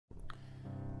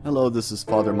Hello, this is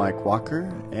Father Mike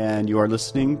Walker, and you are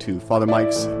listening to Father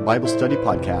Mike's Bible Study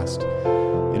Podcast.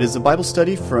 It is a Bible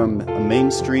study from a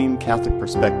mainstream Catholic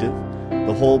perspective.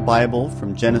 The whole Bible,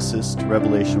 from Genesis to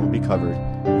Revelation, will be covered,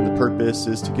 and the purpose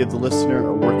is to give the listener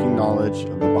a working knowledge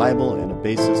of the Bible and a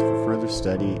basis for further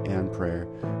study and prayer.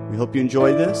 We hope you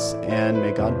enjoy this, and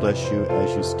may God bless you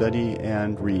as you study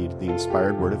and read the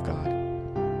inspired Word of God.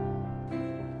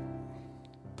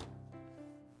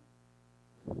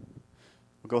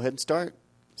 Go ahead and start.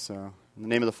 So, in the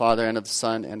name of the Father, and of the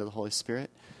Son, and of the Holy Spirit.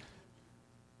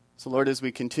 So, Lord, as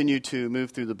we continue to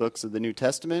move through the books of the New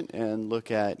Testament and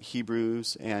look at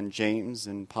Hebrews and James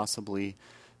and possibly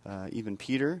even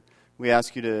Peter, we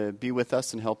ask you to be with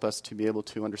us and help us to be able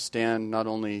to understand not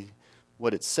only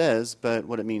what it says, but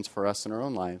what it means for us in our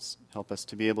own lives. Help us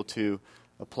to be able to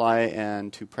apply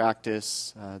and to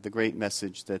practice the great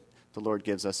message that the Lord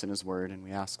gives us in His Word. And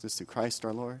we ask this through Christ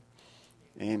our Lord.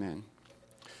 Amen.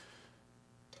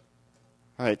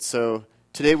 All right, so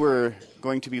today we're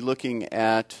going to be looking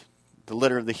at the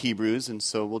letter of the Hebrews, and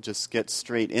so we'll just get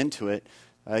straight into it.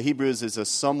 Hebrews is a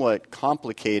somewhat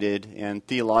complicated and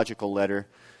theological letter.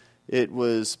 It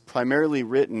was primarily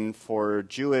written for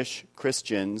Jewish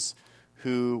Christians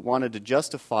who wanted to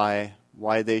justify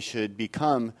why they should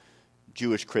become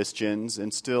Jewish Christians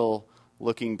and still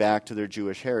looking back to their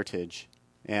Jewish heritage.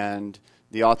 And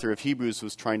the author of Hebrews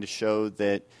was trying to show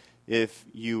that if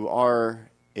you are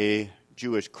a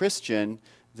Jewish Christian,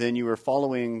 then you are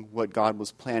following what God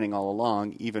was planning all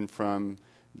along, even from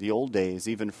the old days,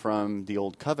 even from the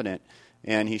old covenant.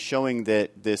 And he's showing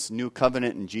that this new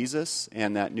covenant in Jesus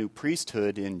and that new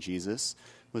priesthood in Jesus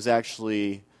was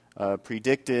actually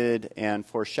predicted and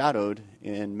foreshadowed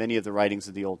in many of the writings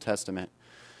of the Old Testament.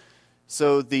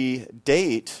 So the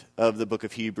date of the book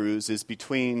of Hebrews is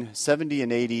between 70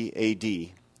 and 80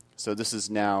 A.D. So this is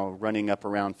now running up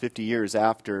around 50 years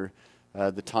after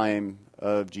the time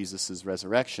of Jesus'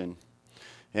 resurrection.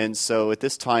 And so at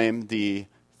this time, the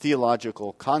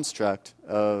theological construct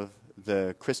of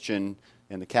the Christian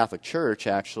and the Catholic Church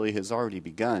actually has already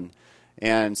begun.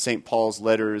 And St. Paul's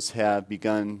letters have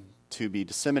begun to be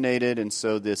disseminated, and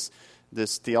so this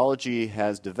theology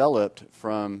has developed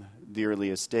from the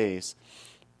earliest days.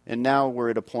 And now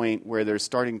we're at a point where there's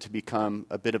starting to become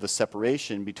a bit of a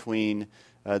separation between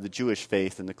the Jewish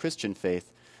faith and the Christian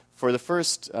faith. For the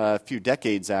first few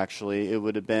decades, actually, it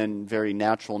would have been very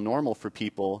natural, normal for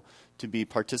people to be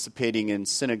participating in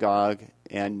synagogue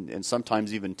and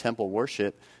sometimes even temple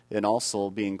worship, and also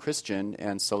being Christian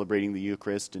and celebrating the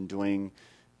Eucharist and doing,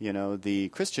 the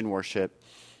Christian worship.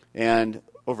 And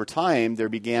over time, there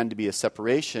began to be a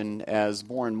separation as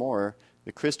more and more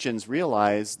the Christians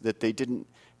realized that they didn't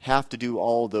have to do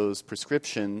all those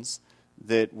prescriptions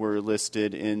that were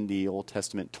listed in the Old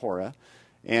Testament Torah.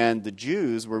 And the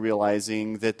Jews were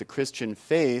realizing that the Christian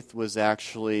faith was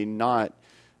actually not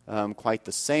quite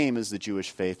the same as the Jewish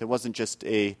faith. It wasn't just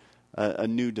a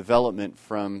new development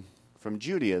from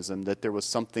Judaism, that there was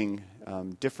something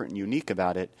different and unique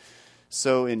about it.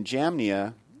 So in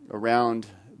Jamnia, around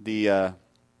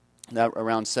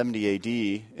 70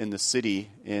 A.D. in the city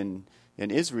in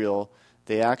Israel,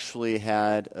 they actually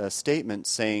had a statement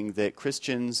saying that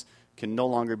Christians can no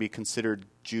longer be considered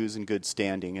Jews in good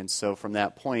standing. And so from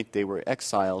that point, they were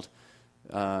exiled,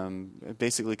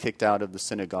 basically kicked out of the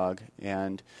synagogue.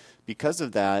 And because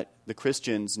of that, the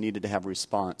Christians needed to have a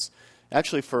response.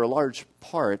 Actually, for a large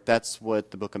part, that's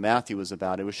what the book of Matthew was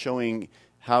about. It was showing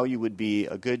how you would be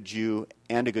a good Jew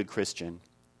and a good Christian.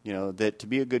 That to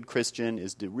be a good Christian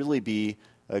is to really be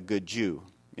a good Jew.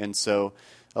 And so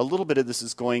a little bit of this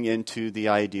is going into the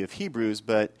idea of Hebrews,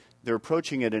 but they're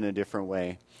approaching it in a different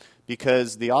way.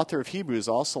 Because the author of Hebrews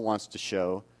also wants to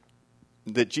show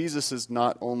that Jesus is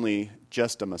not only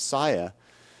just a Messiah,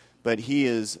 but he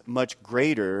is much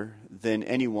greater than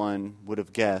anyone would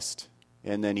have guessed.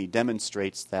 And then he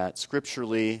demonstrates that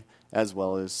scripturally as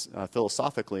well as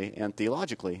philosophically and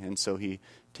theologically. And so he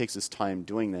takes his time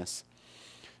doing this.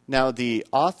 Now, the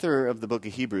author of the book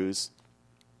of Hebrews,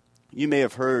 you may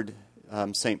have heard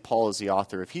St. Paul as the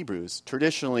author of Hebrews.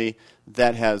 Traditionally,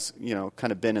 that has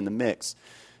kind of been in the mix.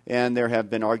 And there have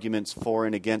been arguments for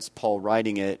and against Paul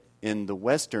writing it in the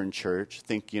Western Church,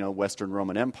 think Western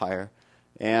Roman Empire,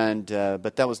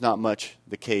 but that was not much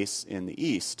the case in the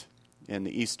East, in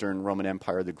the Eastern Roman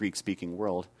Empire, the Greek-speaking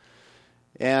world.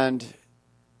 And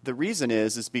the reason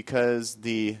is because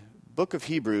the book of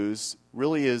Hebrews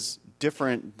really is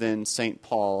different than St.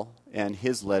 Paul and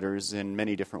his letters in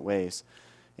many different ways.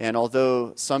 And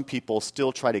although some people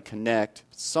still try to connect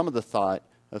some of the thought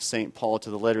of St. Paul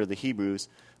to the letter of the Hebrews,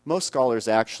 most scholars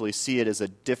actually see it as a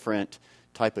different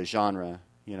type of genre.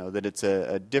 that it's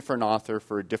a different author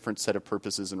for a different set of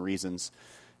purposes and reasons.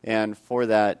 And for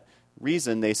that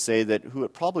reason, they say that who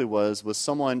it probably was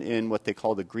someone in what they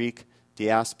call the Greek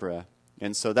diaspora.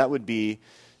 And so that would be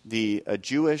a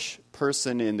Jewish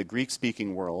person in the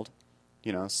Greek-speaking world.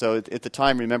 So at the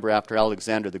time, remember, after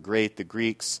Alexander the Great, the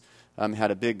Greeks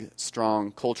had a big,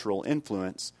 strong cultural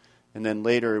influence. And then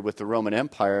later, with the Roman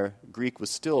Empire, Greek was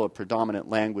still a predominant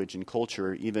language and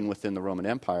culture, even within the Roman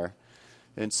Empire.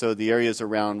 And so the areas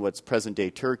around what's present-day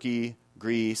Turkey,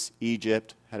 Greece,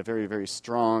 Egypt, had a very, very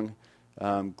strong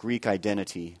Greek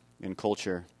identity and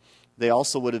culture. They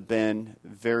also would have been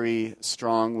very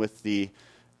strong with the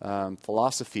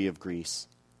philosophy of Greece,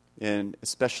 and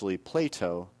especially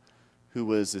Plato, who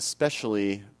was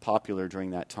especially popular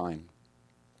during that time.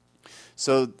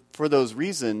 So for those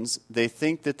reasons, they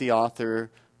think that the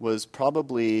author was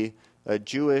probably a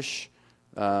Jewish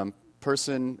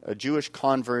person, a Jewish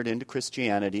convert into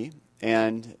Christianity,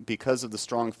 and because of the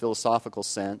strong philosophical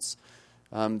sense,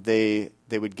 they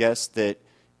would guess that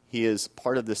he is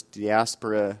part of this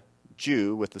diaspora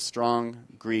Jew with a strong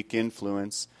Greek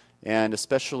influence, and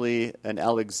especially an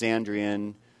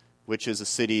Alexandrian, which is a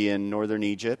city in northern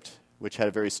Egypt, which had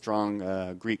a very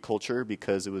strong Greek culture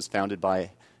because it was founded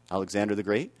by Alexander the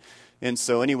Great. And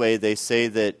so anyway, they say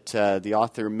that the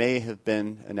author may have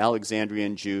been an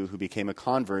Alexandrian Jew who became a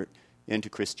convert into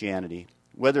Christianity.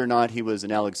 Whether or not he was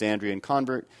an Alexandrian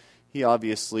convert, he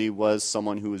obviously was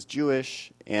someone who was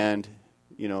Jewish and,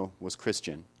 was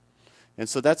Christian. And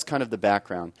so that's kind of the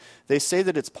background. They say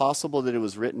that it's possible that it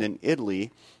was written in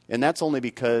Italy, and that's only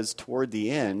because toward the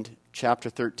end, chapter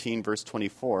 13, verse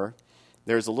 24,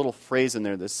 there's a little phrase in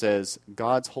there that says,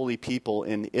 God's holy people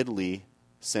in Italy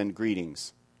send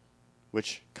greetings,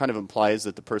 which kind of implies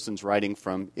that the person's writing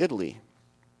from Italy.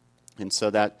 And so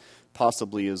that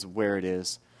possibly is where it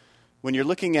is. When you're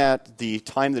looking at the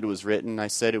time that it was written, I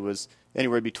said it was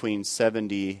anywhere between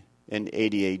 70 and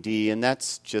 80 AD, and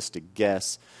that's just a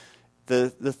guess. The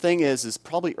thing is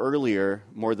probably earlier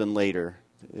more than later.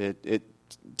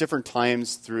 Different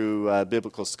times through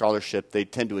biblical scholarship, they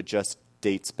tend to adjust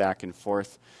dates back and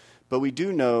forth. But we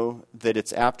do know that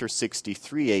it's after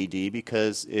 63 AD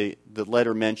because the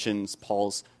letter mentions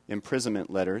Paul's imprisonment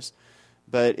letters.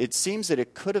 But it seems that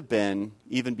it could have been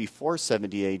even before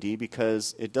 70 AD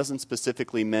because it doesn't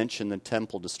specifically mention the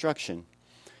temple destruction.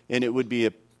 And it would be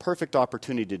a perfect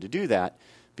opportunity to do that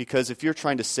because if you're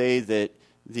trying to say that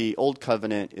the old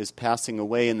covenant is passing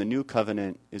away and the new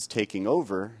covenant is taking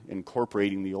over,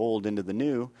 incorporating the old into the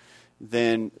new,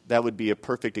 then that would be a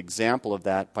perfect example of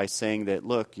that by saying that,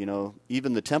 look,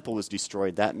 even the temple was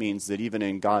destroyed. That means that even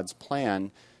in God's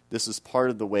plan, this is part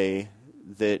of the way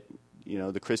that,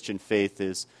 the Christian faith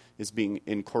is being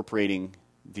incorporating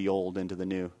the old into the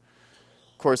new.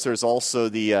 Of course, there's also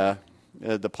the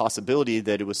possibility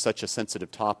that it was such a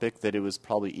sensitive topic that it was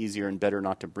probably easier and better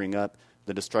not to bring up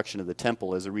the destruction of the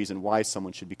temple as a reason why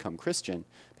someone should become Christian,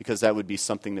 because that would be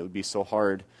something that would be so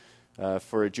hard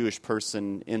for a Jewish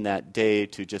person in that day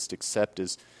to just accept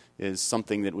as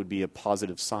something that would be a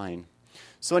positive sign.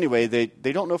 So anyway,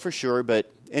 they don't know for sure,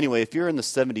 but anyway, if you're in the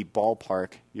 70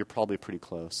 ballpark, you're probably pretty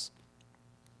close.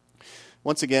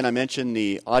 Once again, I mentioned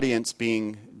the audience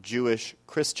being Jewish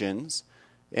Christians,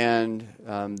 and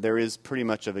there is pretty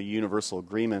much of a universal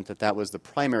agreement that was the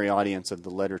primary audience of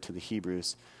the letter to the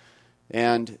Hebrews.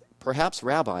 And perhaps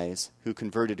rabbis who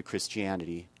converted to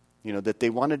Christianity, that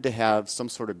they wanted to have some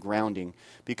sort of grounding.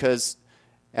 Because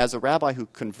as a rabbi who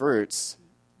converts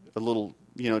a little,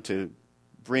 to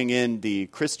bring in the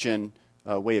Christian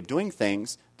way of doing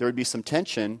things, there would be some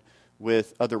tension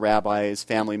with other rabbis,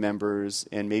 family members,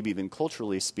 and maybe even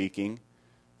culturally speaking,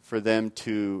 for them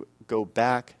to go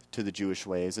back to the Jewish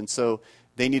ways. And so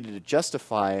they needed to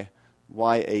justify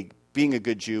why being a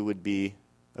good Jew would be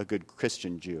a good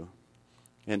Christian Jew.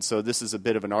 And so this is a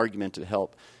bit of an argument to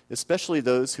help, especially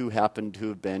those who happen to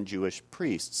have been Jewish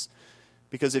priests.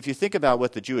 Because if you think about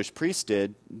what the Jewish priests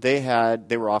did, they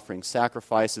were offering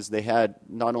sacrifices. They had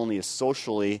not only a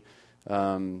socially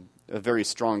a very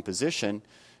strong position,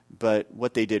 but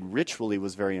what they did ritually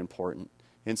was very important.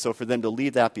 And so for them to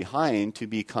leave that behind to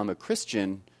become a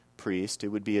Christian priest, it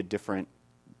would be a different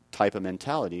type of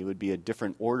mentality. It would be a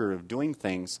different order of doing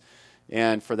things.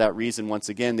 And for that reason, once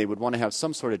again, they would want to have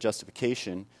some sort of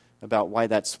justification about why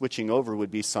that switching over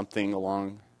would be something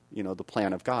along, the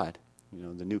plan of God,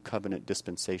 the new covenant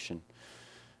dispensation.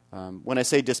 When I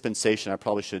say dispensation, I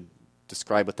probably should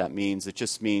describe what that means. It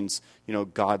just means,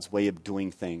 God's way of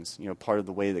doing things, part of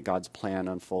the way that God's plan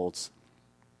unfolds.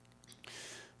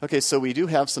 Okay, so we do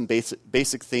have some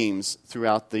basic themes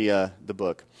throughout the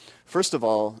book. First of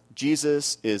all,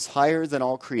 Jesus is higher than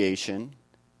all creation,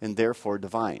 and therefore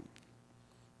divine.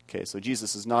 Okay, so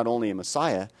Jesus is not only a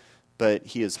Messiah, but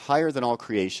he is higher than all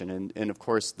creation. And of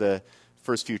course, the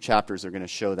first few chapters are going to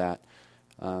show that.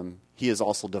 He is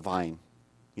also divine.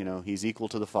 He's equal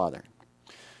to the Father.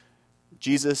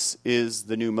 Jesus is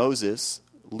the new Moses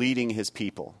leading his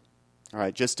people. All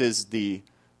right, just as the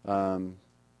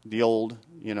old,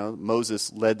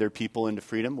 Moses led their people into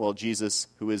freedom, well, Jesus,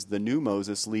 who is the new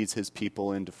Moses, leads his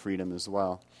people into freedom as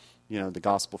well. The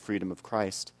gospel freedom of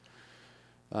Christ.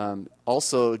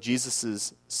 Also,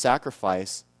 Jesus'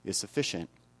 sacrifice is sufficient.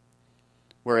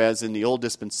 Whereas in the old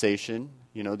dispensation,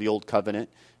 the old covenant,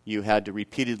 you had to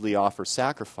repeatedly offer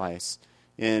sacrifice.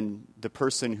 And the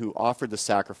person who offered the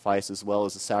sacrifice as well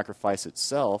as the sacrifice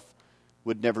itself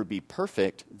would never be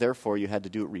perfect. Therefore, you had to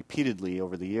do it repeatedly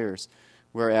over the years.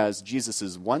 Whereas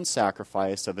Jesus' one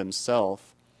sacrifice of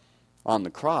himself on the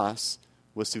cross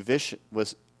was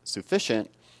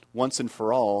sufficient once and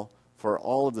for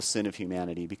all of the sin of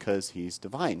humanity, because he's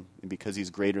divine and because he's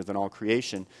greater than all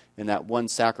creation, and that one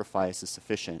sacrifice is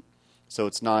sufficient. So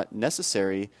it's not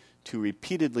necessary to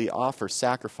repeatedly offer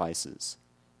sacrifices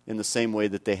in the same way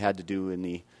that they had to do in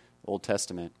the Old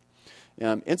Testament.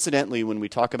 Incidentally, when we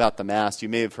talk about the Mass, you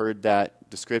may have heard that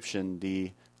description,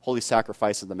 the holy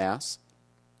sacrifice of the Mass.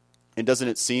 And doesn't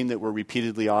it seem that we're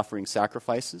repeatedly offering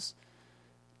sacrifices?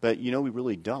 But we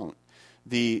really don't.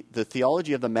 The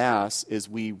theology of the Mass is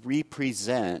we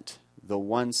represent the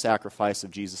one sacrifice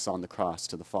of Jesus on the cross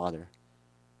to the Father.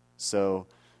 So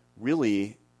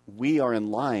really, we are in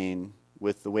line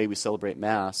with the way we celebrate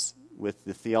Mass, with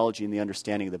the theology and the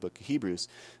understanding of the book of Hebrews,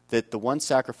 that the one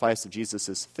sacrifice of Jesus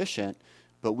is sufficient,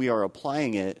 but we are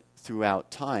applying it throughout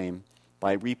time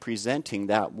by representing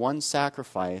that one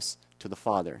sacrifice to the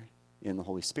Father in the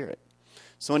Holy Spirit.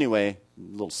 So anyway,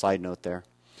 a little side note there.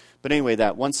 But anyway,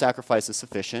 that one sacrifice is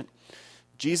sufficient.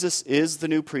 Jesus is the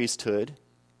new priesthood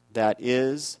that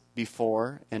is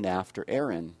before and after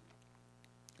Aaron.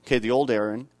 Okay, the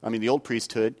old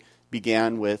priesthood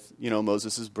began with,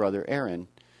 Moses' brother Aaron.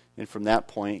 And from that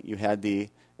point, you had the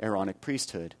Aaronic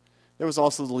priesthood. There was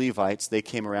also the Levites. They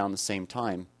came around the same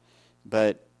time.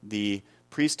 But the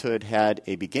priesthood had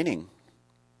a beginning,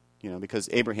 because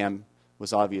Abraham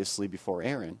was obviously before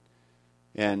Aaron.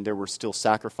 And there were still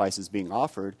sacrifices being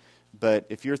offered. But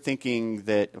if you're thinking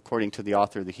that, according to the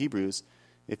author of the Hebrews,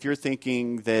 if you're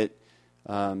thinking that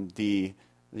the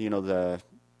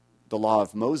law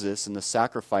of Moses and the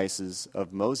sacrifices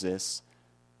of Moses,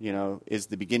 is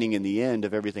the beginning and the end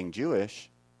of everything Jewish,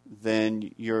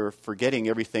 then you're forgetting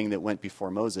everything that went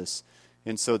before Moses.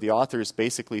 And so the author is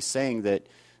basically saying that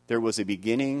there was a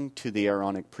beginning to the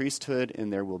Aaronic priesthood,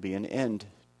 and there will be an end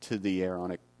to the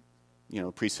Aaronic,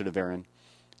 priesthood of Aaron.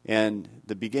 And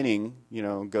the beginning,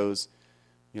 goes,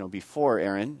 before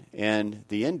Aaron, and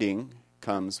the ending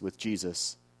comes with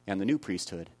Jesus and the new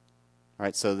priesthood. All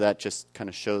right, so that just kind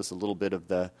of shows a little bit of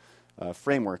the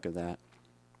framework of that.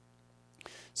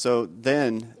 So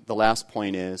then the last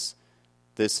point is,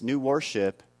 this new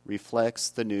worship reflects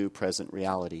the new present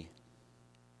reality.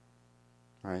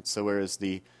 All right, so whereas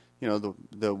the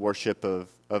worship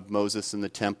of Moses in the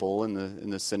temple and in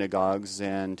the synagogues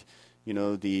and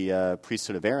the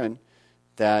priesthood of Aaron,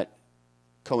 that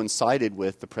coincided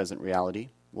with the present reality.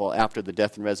 Well, after the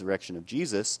death and resurrection of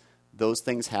Jesus, those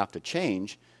things have to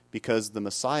change because the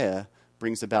Messiah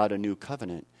brings about a new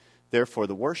covenant. Therefore,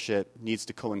 the worship needs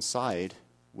to coincide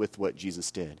with what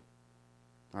Jesus did.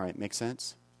 All right, make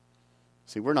sense?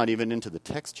 See, we're not even into the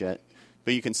text yet,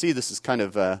 but you can see this is kind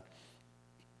of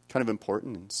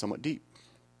important and somewhat deep.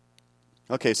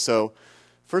 Okay, so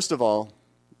first of all,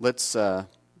 let's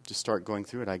just start going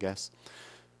through it, I guess.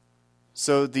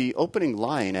 So the opening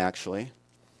line actually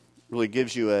really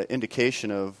gives you an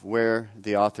indication of where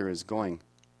the author is going.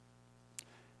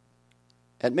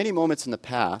 At many moments in the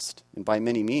past, and by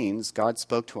many means, God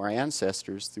spoke to our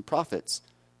ancestors through prophets.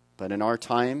 But in our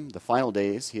time, the final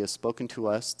days, he has spoken to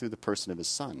us through the person of his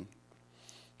Son.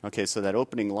 Okay, so that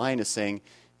opening line is saying,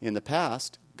 in the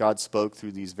past, God spoke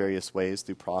through these various ways,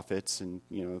 through prophets and,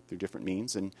 through different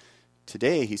means. And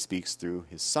today, he speaks through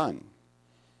his Son.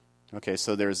 Okay,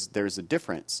 so there's a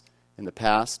difference. In the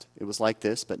past, it was like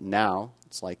this, but now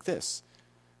it's like this.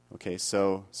 Okay,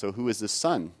 so who is this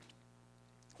Son?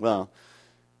 Well,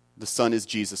 the Son is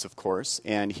Jesus, of course,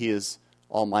 and he is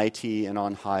almighty and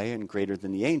on high and greater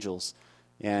than the angels.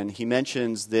 And he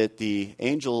mentions that the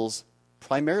angels,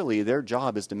 primarily, their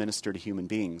job is to minister to human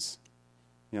beings.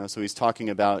 So he's talking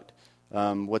about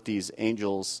what these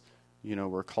angels,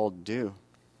 were called to do.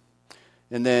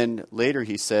 And then later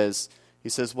he says,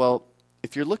 well,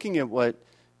 if you're looking at what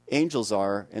angels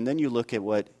are, and then you look at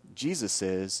what Jesus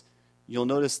is, you'll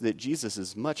notice that Jesus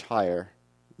is much higher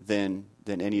than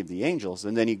any of the angels.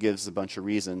 And then he gives a bunch of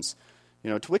reasons.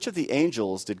 To which of the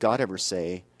angels did God ever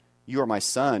say, "You are my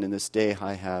son, and this day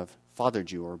I have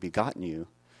fathered you," or begotten you?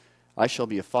 I shall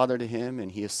be a father to him,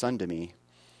 and he a son to me.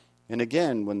 And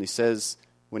again, when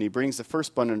he brings the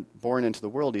firstborn into the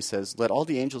world, he says, "Let all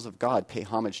the angels of God pay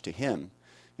homage to him."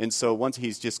 And so once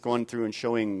he's just going through and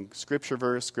showing scripture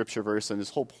verse, and his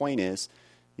whole point is,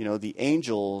 the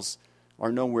angels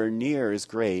are nowhere near as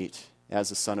great as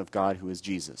the Son of God, who is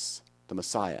Jesus, the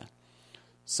Messiah.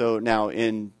 So now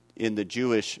in the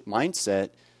Jewish mindset,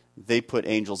 they put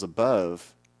angels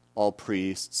above all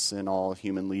priests and all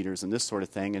human leaders and this sort of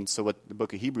thing. And so what the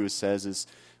book of Hebrews says is,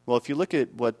 well, if you look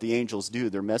at what the angels do,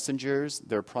 they're messengers.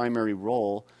 Their primary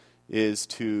role is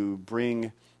to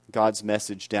bring God's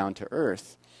message down to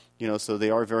earth. So they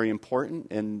are very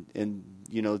important, and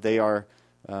they are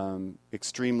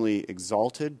extremely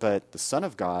exalted. But the Son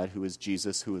of God, who is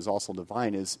Jesus, who is also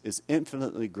divine, is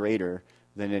infinitely greater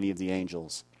than any of the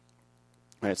angels.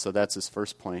 All right, so that's his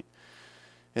first point.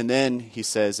 And then he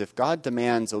says, if God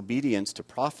demands obedience to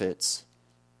prophets,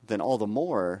 then all the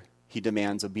more he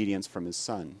demands obedience from his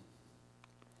Son.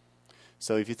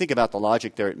 So if you think about the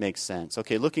logic there, it makes sense.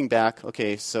 Okay, looking back,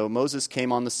 so Moses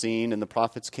came on the scene and the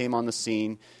prophets came on the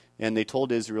scene, and they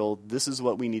told Israel, this is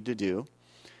what we need to do.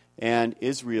 And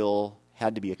Israel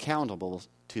had to be accountable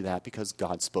to that because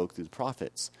God spoke through the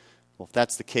prophets. Well, if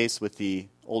that's the case with the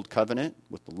Old Covenant,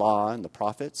 with the law and the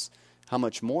prophets, how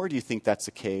much more do you think that's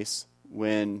the case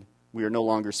when we are no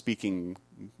longer speaking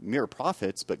mere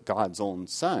prophets, but God's own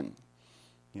Son?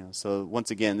 So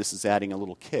once again, this is adding a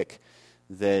little kick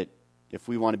that if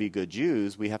we want to be good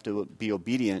Jews, we have to be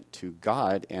obedient to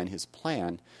God and his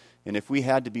plan. And if we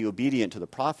had to be obedient to the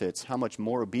prophets, how much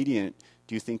more obedient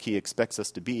do you think he expects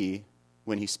us to be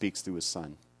when he speaks through his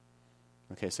Son?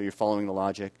 Okay, so you're following the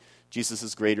logic. Jesus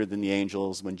is greater than the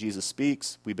angels. When Jesus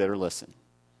speaks, we better listen.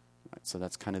 Right, so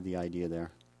that's kind of the idea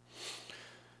there.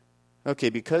 Okay,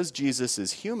 because Jesus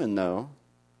is human, though,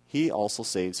 he also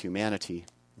saves humanity.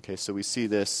 Okay, so we see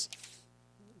this,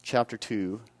 chapter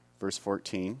 2, verse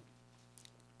 14.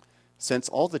 Since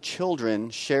all the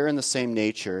children share in the same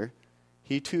nature,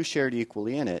 he too shared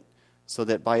equally in it, so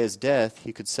that by his death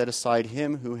he could set aside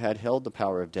him who had held the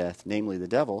power of death, namely the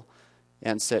devil,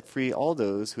 and set free all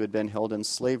those who had been held in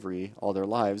slavery all their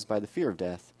lives by the fear of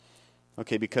death.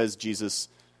 Okay, because Jesus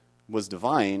was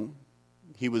divine,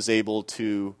 he was able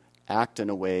to act in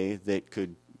a way that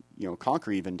could,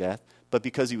 conquer even death. But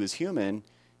because he was human,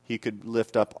 he could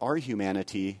lift up our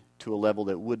humanity to a level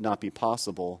that would not be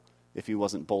possible if he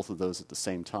wasn't both of those at the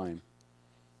same time.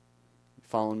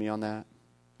 Following me on that?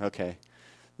 Okay.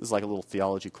 This is like a little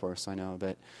theology course, I know,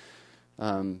 but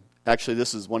actually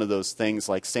this is one of those things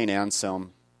like St.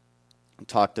 Anselm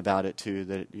talked about it too,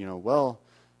 that,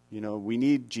 we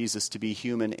need Jesus to be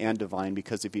human and divine,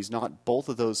 because if he's not both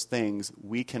of those things,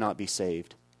 we cannot be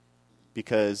saved.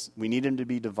 Because we need him to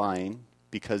be divine,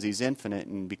 because he's infinite,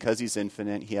 and because he's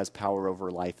infinite, he has power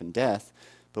over life and death.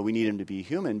 But we need him to be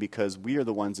human because we are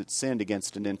the ones that sinned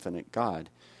against an infinite God.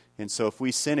 And so if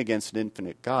we sin against an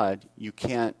infinite God, you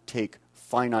can't take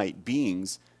finite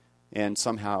beings and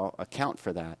somehow account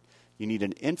for that. You need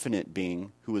an infinite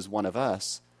being who is one of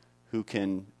us who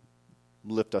can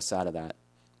lift us out of that.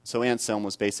 So Anselm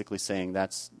was basically saying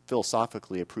that's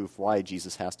philosophically a proof why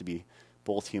Jesus has to be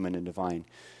both human and divine.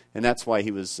 And that's why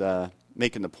he was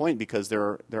making the point, because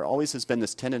there always has been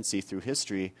this tendency through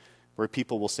history where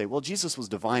people will say, well, Jesus was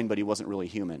divine, but he wasn't really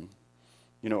human.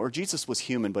 Or Jesus was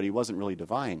human, but he wasn't really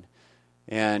divine.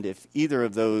 And if either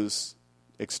of those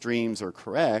extremes are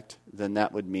correct, then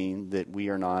that would mean that we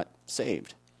are not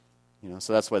saved.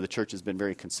 So that's why the church has been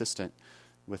very consistent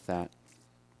with that.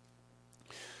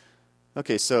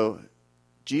 Okay, so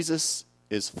Jesus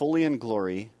is fully in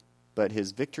glory, but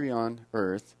his victory on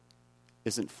earth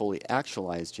isn't fully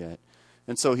actualized yet.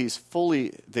 And so he's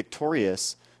fully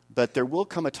victorious, but there will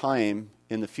come a time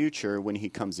in the future when he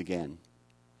comes again.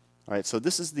 All right, so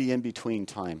this is the in-between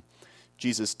time.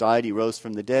 Jesus died, he rose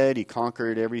from the dead, he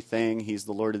conquered everything, he's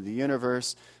the Lord of the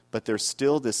universe, but there's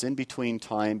still this in-between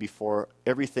time before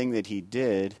everything that he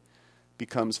did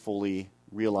becomes fully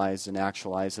realized and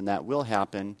actualized, and that will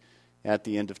happen at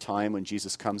the end of time when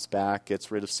Jesus comes back,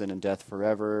 gets rid of sin and death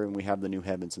forever, and we have the new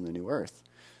heavens and the new earth.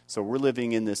 So we're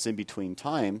living in this in-between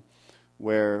time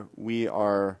where we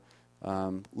are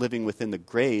living within the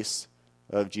grace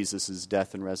of Jesus'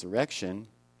 death and resurrection,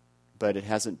 but it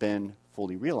hasn't been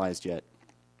fully realized yet.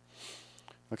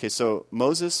 Okay, so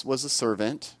Moses was a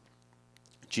servant.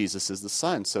 Jesus is the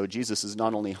Son. So Jesus is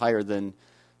not only higher than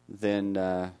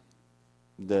the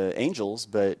angels,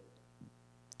 but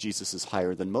Jesus is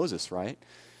higher than Moses, right?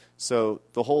 So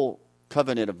the whole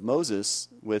covenant of Moses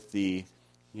with the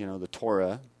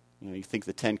Torah. You think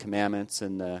the Ten Commandments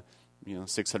and the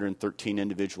 613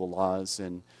 individual laws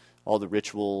and all the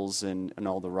rituals and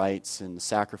all the rites and the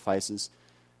sacrifices.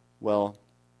 Well,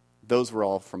 those were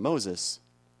all from Moses.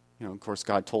 Of course,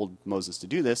 God told Moses to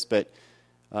do this, but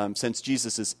since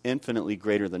Jesus is infinitely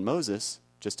greater than Moses,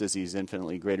 just as he's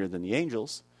infinitely greater than the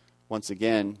angels, once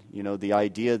again, the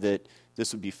idea that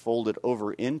this would be folded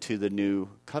over into the new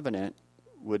covenant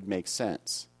would make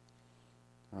sense.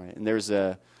 All right, and there's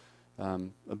a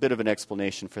bit of an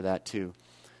explanation for that too.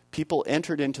 People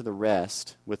entered into the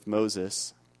rest with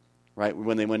Moses, right,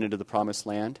 when they went into the promised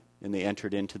land, and they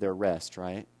entered into their rest,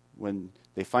 right? When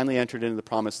they finally entered into the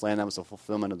promised land, that was a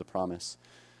fulfillment of the promise.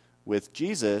 With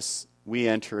Jesus, we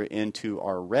enter into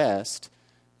our rest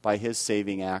by his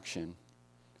saving action.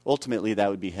 Ultimately, that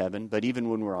would be heaven, but even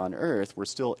when we're on earth, we're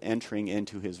still entering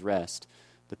into his rest,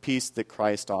 the peace that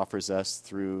Christ offers us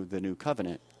through the new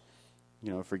covenant.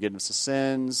 Forgiveness of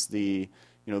sins, the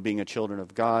being a children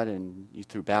of God, and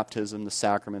through baptism, the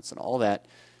sacraments, and all that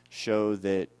show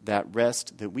that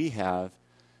rest that we have,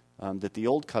 that the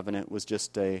old covenant was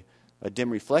just a dim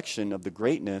reflection of the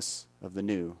greatness of the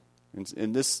new.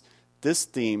 And this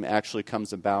theme actually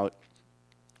comes about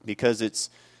because it's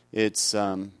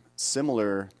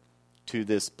similar to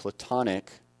this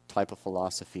Platonic type of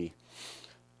philosophy.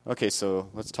 Okay, so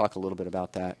let's talk a little bit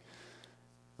about that.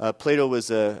 Plato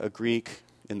was a Greek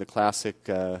in the classic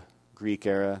Greek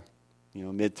era,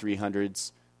 mid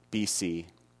 300s BC.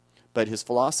 But his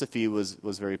philosophy was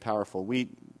very powerful. We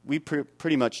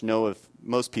pretty much know, if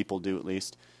most people do at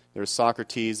least, there's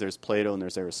Socrates, there's Plato, and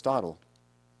there's Aristotle.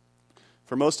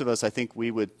 For most of us, I think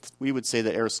we would say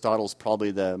that Aristotle's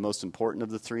probably the most important of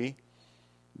the three.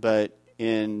 But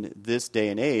in this day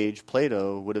and age,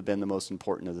 Plato would have been the most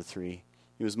important of the three.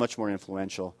 He was much more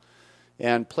influential.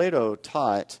 And Plato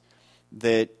taught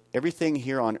that everything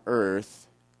here on earth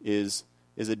is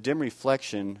a dim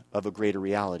reflection of a greater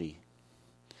reality.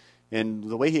 And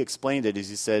the way he explained it is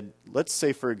he said, let's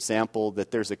say, for example,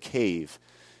 that there's a cave,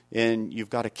 and you've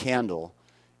got a candle,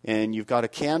 and you've got a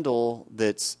candle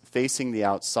that's facing the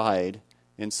outside,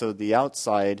 and so the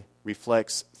outside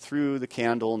reflects through the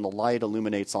candle, and the light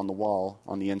illuminates on the wall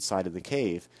on the inside of the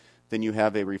cave. Then you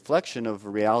have a reflection of a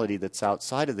reality that's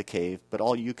outside of the cave, but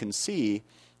all you can see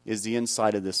is the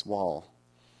inside of this wall.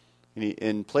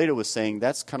 And Plato was saying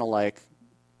that's kind of like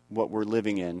what we're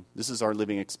living in. This is our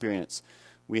living experience.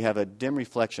 We have a dim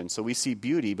reflection. So we see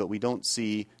beauty, but we don't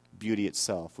see beauty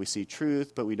itself. We see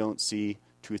truth, but we don't see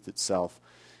truth itself.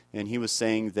 And he was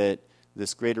saying that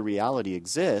this greater reality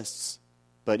exists,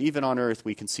 but even on earth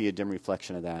we can see a dim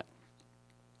reflection of that.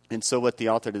 And so what the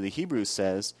author to the Hebrews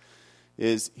says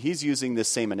is he's using this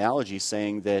same analogy,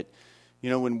 saying that,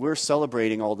 when we're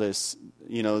celebrating all this,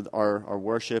 our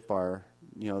worship,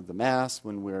 the Mass,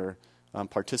 when we're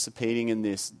participating in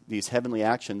these heavenly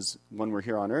actions when we're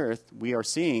here on earth, we are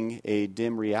seeing a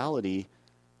dim reality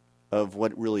of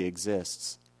what really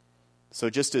exists. So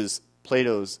just as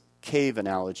Plato's cave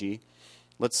analogy,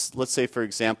 let's say, for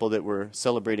example, that we're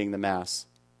celebrating the Mass.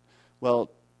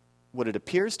 Well, what it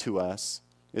appears to us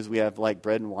is we have like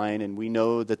bread and wine, and we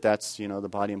know that that's, the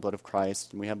body and blood of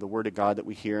Christ, and we have the Word of God that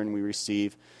we hear and we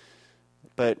receive.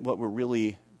 But what we're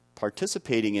really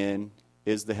participating in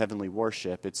is the heavenly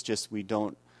worship. It's just we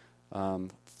don't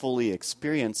fully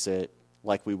experience it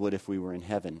like we would if we were in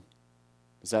heaven.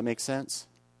 Does that make sense?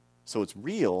 So it's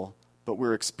real, but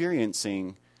we're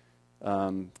experiencing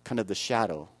kind of the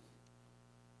shadow,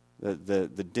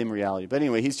 the dim reality. But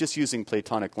anyway, he's just using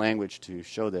Platonic language to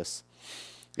show this.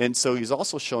 And so he's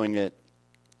also showing it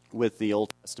with the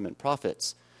Old Testament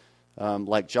prophets.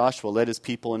 Like Joshua led his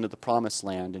people into the promised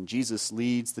land, and Jesus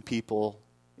leads the people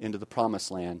into the promised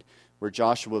land, where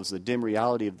Joshua was the dim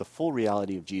reality of the full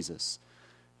reality of Jesus.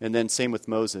 And then same with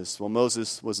Moses. Well,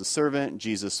 Moses was a servant,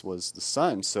 Jesus was the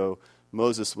son, so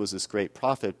Moses was this great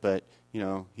prophet, but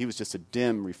he was just a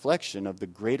dim reflection of the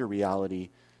greater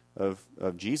reality of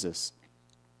Jesus.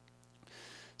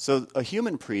 So a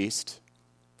human priest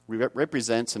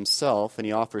represents himself, and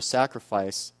he offers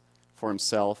sacrifice for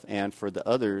himself and for the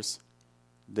others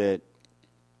that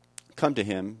come to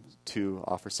him to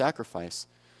offer sacrifice.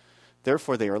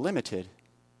 Therefore, they are limited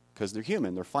because they're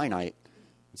human, they're finite.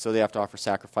 So they have to offer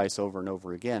sacrifice over and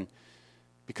over again.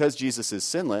 Because Jesus is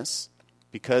sinless,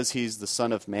 because he's the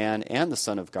Son of Man and the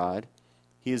Son of God,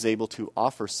 he is able to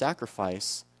offer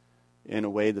sacrifice in a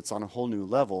way that's on a whole new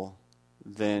level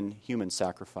than human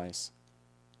sacrifice.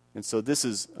 And so this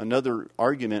is another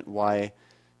argument why,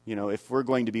 if we're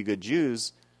going to be good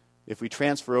Jews, if we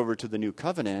transfer over to the new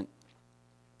covenant,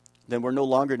 then we're no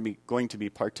longer going to be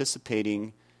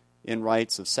participating in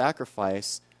rites of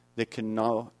sacrifice that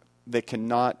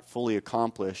cannot fully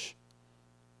accomplish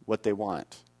what they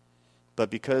want. But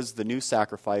because the new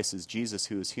sacrifice is Jesus,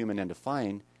 who is human and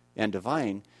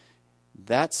divine,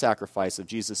 that sacrifice of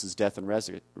Jesus' death and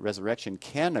resurrection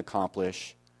can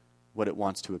accomplish what it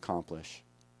wants to accomplish.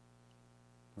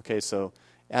 Okay, so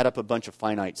add up a bunch of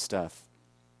finite stuff.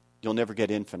 You'll never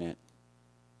get infinite.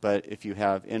 But if you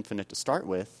have infinite to start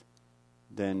with,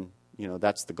 then,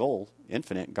 that's the goal,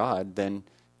 infinite God, then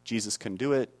Jesus can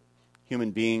do it.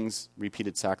 Human beings,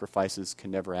 repeated sacrifices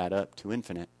can never add up to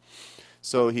infinite.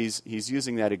 So he's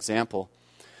using that example.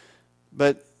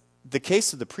 But the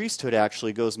case of the priesthood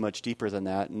actually goes much deeper than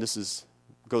that, and this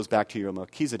goes back to your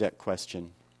Melchizedek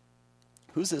question.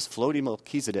 Who's this floaty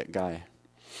Melchizedek guy?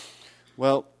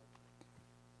 Well,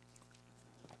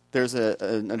 there's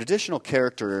an additional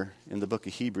character in the book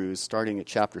of Hebrews, starting at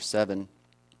chapter 7,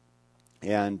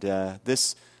 and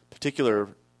this particular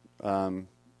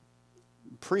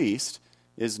priest,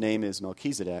 his name is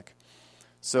Melchizedek.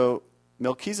 So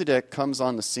Melchizedek comes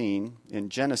on the scene in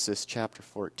Genesis chapter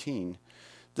 14.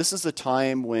 This is the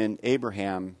time when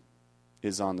Abraham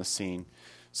is on the scene.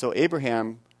 So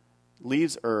Abraham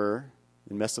leaves Ur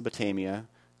in Mesopotamia,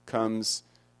 comes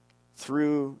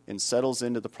through and settles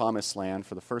into the promised land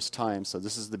for the first time. So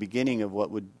this is the beginning of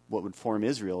what would form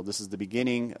Israel. This is the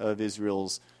beginning of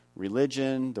Israel's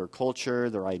religion, their culture,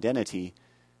 their identity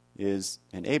is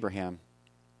in Abraham.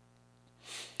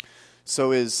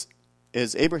 So as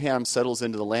Abraham settles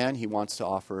into the land, he wants to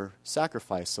offer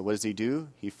sacrifice. So what does he do?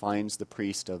 He finds the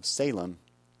priest of Salem.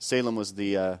 Salem was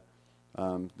the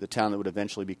town that would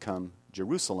eventually become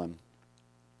Jerusalem.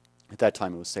 At that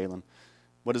time it was Salem.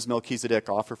 What does Melchizedek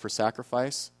offer for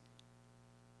sacrifice?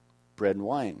 Bread and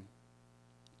wine.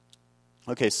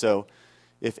 Okay, so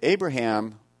if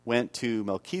Abraham went to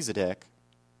Melchizedek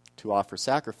to offer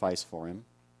sacrifice for him,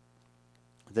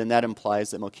 then that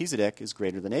implies that Melchizedek is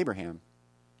greater than Abraham.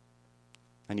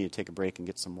 I need to take a break and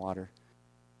get some water.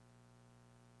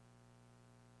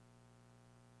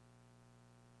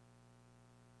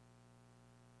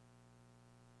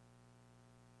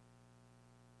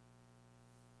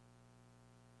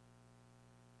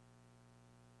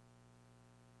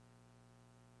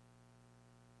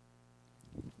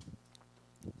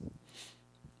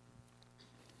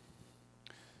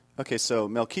 Okay, so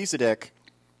Melchizedek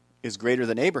is greater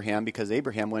than Abraham because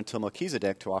Abraham went to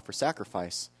Melchizedek to offer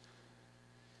sacrifice.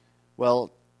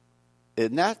 Well,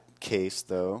 in that case,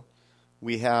 though,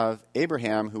 we have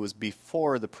Abraham, who was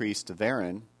before the priest of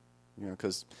Aaron,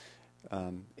 because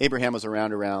Abraham was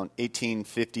around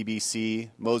 1850 BC.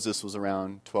 Moses was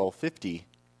around 1250.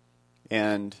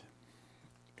 And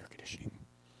air conditioning.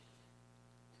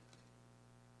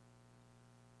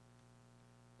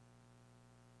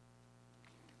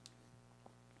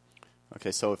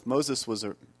 Okay, so if Moses was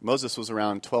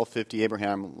around 1250,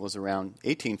 Abraham was around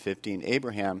 1850, and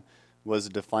Abraham was a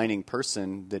defining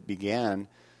person that began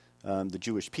the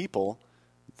Jewish people,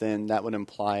 then that would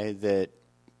imply that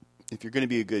if you're going to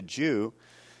be a good Jew,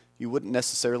 you wouldn't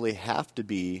necessarily have to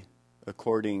be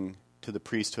according to the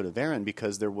priesthood of Aaron,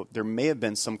 because there may have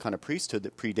been some kind of priesthood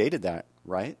that predated that,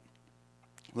 right?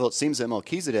 Well, it seems that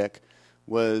Melchizedek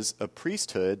was a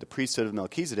priesthood. The priesthood of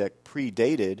Melchizedek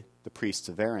predated the priests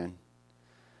of Aaron.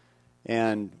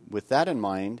 And with that in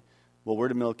mind, well, where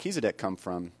did Melchizedek come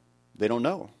from? They don't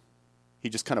know. He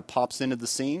just kind of pops into the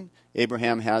scene.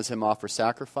 Abraham has him offer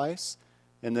sacrifice,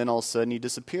 and then all of a sudden he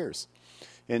disappears.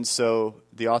 And so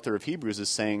the author of Hebrews is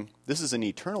saying this is an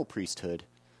eternal priesthood,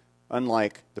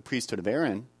 unlike the priesthood of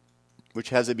Aaron, which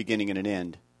has a beginning and an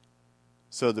end.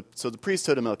 So the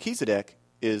priesthood of Melchizedek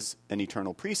is an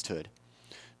eternal priesthood.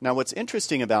 Now what's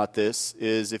interesting about this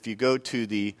is if you go to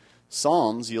the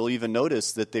Psalms, you'll even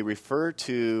notice that they refer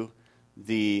to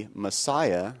the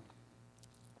Messiah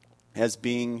as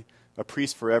being a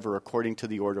priest forever according to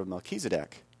the order of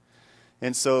Melchizedek.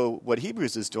 And so what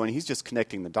Hebrews is doing, he's just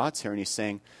connecting the dots here, and he's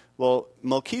saying, well,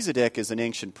 Melchizedek is an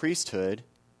ancient priesthood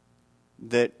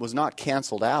that was not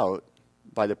canceled out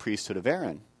by the priesthood of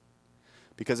Aaron.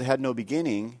 Because it had no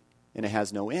beginning and it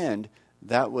has no end,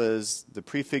 that was the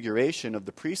prefiguration of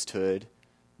the priesthood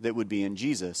that would be in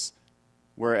Jesus.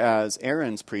 Whereas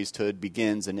Aaron's priesthood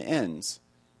begins and ends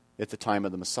at the time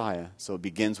of the Messiah. So it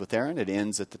begins with Aaron, it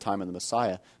ends at the time of the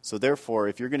Messiah. So therefore,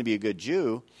 if you're going to be a good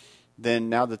Jew, then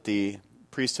now that the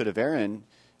priesthood of Aaron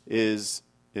is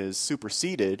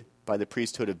superseded by the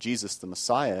priesthood of Jesus the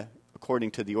Messiah,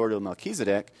 according to the order of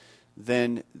Melchizedek,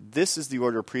 then this is the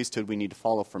order of priesthood we need to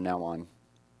follow from now on.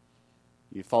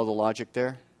 You follow the logic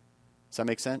there? Does that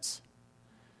make sense?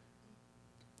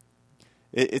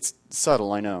 It's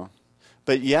subtle, I know.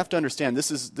 But you have to understand,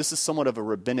 this is somewhat of a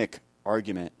rabbinic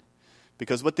argument.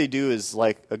 Because what they do is,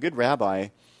 like a good rabbi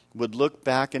would look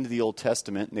back into the Old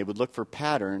Testament, and they would look for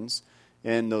patterns,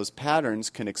 and those patterns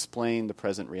can explain the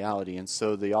present reality. And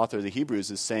so the author of the Hebrews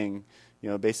is saying,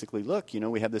 basically, look,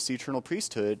 we have this eternal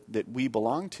priesthood that we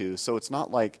belong to. So it's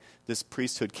not like this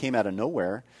priesthood came out of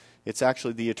nowhere. It's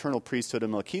actually the eternal priesthood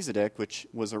of Melchizedek, which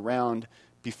was around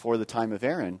before the time of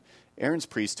Aaron. Aaron's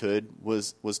priesthood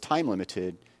was time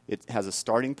limited. It has a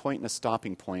starting point and a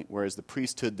stopping point, whereas the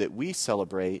priesthood that we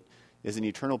celebrate is an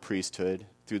eternal priesthood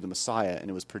through the Messiah. And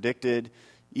it was predicted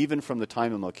even from the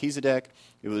time of Melchizedek.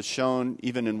 It was shown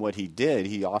even in what he did.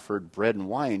 He offered bread and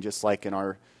wine, just like in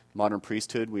our modern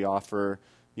priesthood we offer,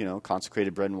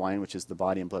 consecrated bread and wine, which is the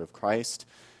body and blood of Christ.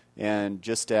 And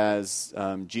just as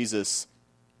Jesus,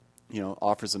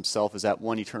 offers himself as that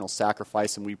one eternal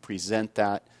sacrifice, and we present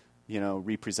that,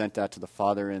 represent that to the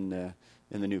Father in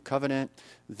the new covenant,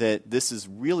 that this is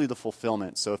really the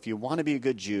fulfillment. So if you want to be a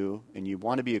good Jew and you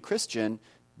want to be a Christian,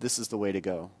 this is the way to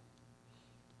go.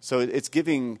 So it's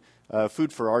giving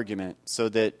food for argument, so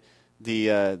that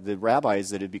the rabbis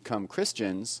that have become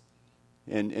Christians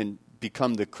and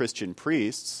become the Christian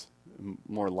priests,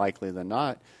 more likely than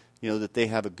not, that they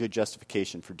have a good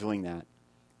justification for doing that.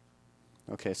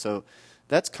 Okay, so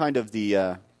that's kind of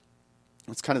the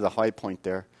high point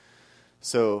there.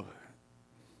 So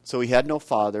he had no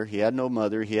father, he had no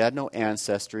mother, he had no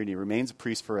ancestry, and he remains a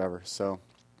priest forever. So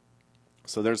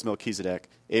there's Melchizedek.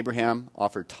 Abraham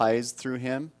offered tithes through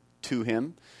him, to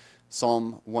him.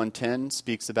 Psalm 110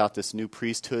 speaks about this new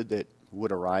priesthood that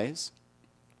would arise.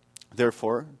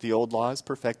 Therefore, the old law is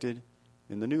perfected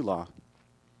in the new law.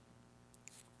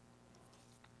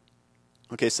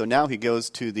 Okay, so now he goes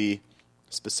to the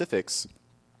specifics.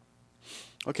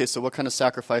 Okay, so what kind of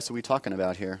sacrifice are we talking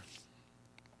about here?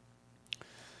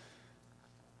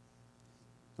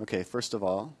 Okay, first of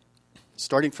all,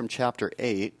 starting from chapter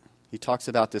 8, he talks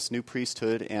about this new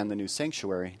priesthood and the new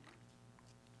sanctuary.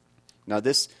 Now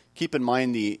keep in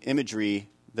mind the imagery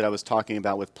that I was talking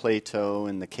about with Plato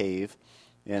and the cave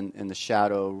and the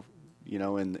shadow,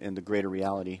 and the greater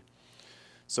reality.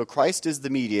 So Christ is the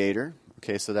mediator.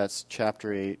 Okay, so that's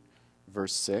chapter 8,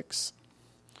 verse 6.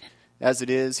 As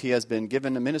it is, he has been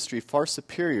given a ministry far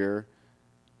superior,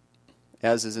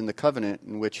 as is in the covenant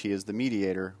in which he is the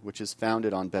mediator, which is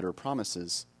founded on better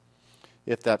promises.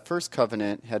 If that first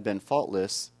covenant had been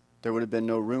faultless, there would have been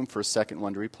no room for a second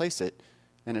one to replace it.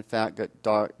 And in fact,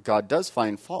 God does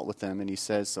find fault with them, and he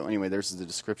says, so anyway, there's the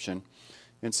description.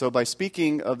 And so by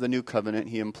speaking of the new covenant,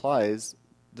 he implies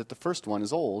that the first one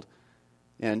is old,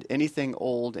 and anything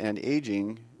old and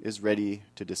aging is ready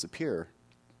to disappear.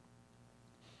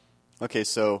 Okay,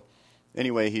 so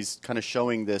anyway, he's kind of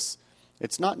showing this.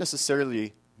 It's not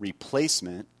necessarily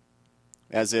replacement,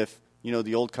 as if,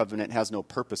 the old covenant has no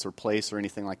purpose or place or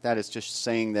anything like that. It's just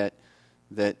saying that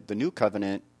the new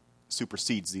covenant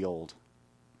supersedes the old.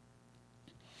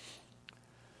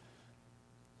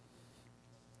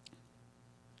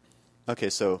 Okay,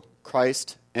 so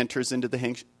Christ enters into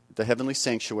the heavenly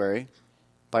sanctuary,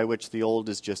 by which the old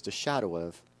is just a shadow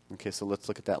of. Okay, so let's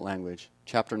look at that language.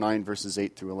 Chapter 9, verses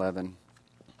 8 through 11.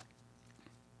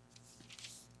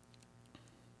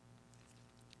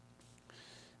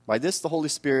 By this the Holy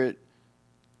Spirit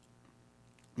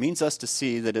means us to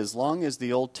see that as long as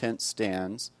the old tent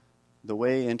stands, the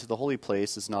way into the holy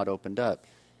place is not opened up.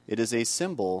 It is a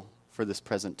symbol for this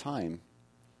present time.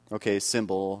 Okay,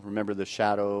 symbol, remember the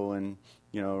shadow and,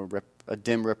 a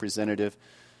dim representative.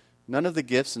 None of the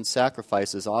gifts and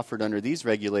sacrifices offered under these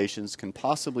regulations can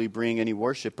possibly bring any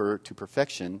worshiper to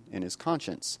perfection in his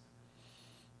conscience.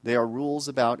 They are rules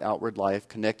about outward life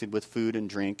connected with food and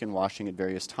drink and washing at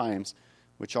various times,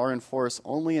 which are in force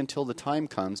only until the time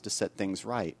comes to set things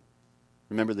right.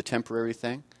 Remember the temporary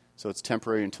thing? So it's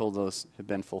temporary until those have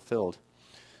been fulfilled.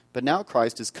 But now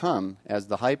Christ has come as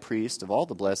the high priest of all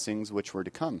the blessings which were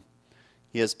to come.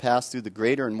 He has passed through the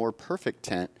greater and more perfect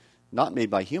tent, not made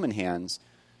by human hands,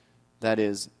 that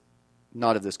is,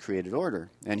 not of this created order.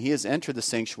 And he has entered the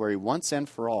sanctuary once and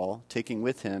for all, taking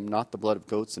with him not the blood of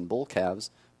goats and bull calves,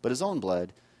 but his own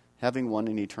blood, having won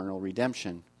an eternal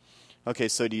redemption. Okay,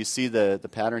 so do you see the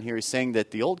pattern here? He's saying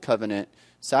that the old covenant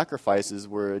sacrifices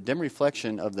were a dim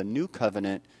reflection of the new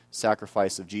covenant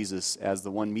sacrifice of Jesus as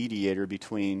the one mediator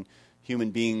between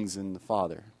human beings and the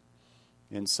Father.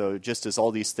 And so just as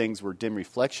all these things were dim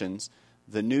reflections,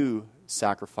 the new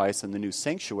sacrifice and the new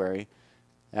sanctuary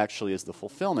actually is the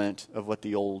fulfillment of what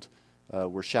the old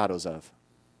were shadows of.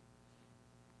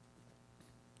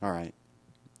 All right,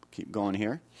 keep going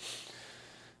here.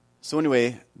 So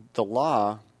anyway, the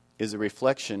law is a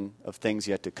reflection of things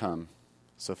yet to come.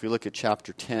 So if you look at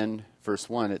chapter 10, verse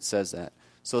 1, it says that.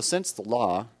 So since the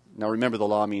law, now remember the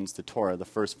law means the Torah, the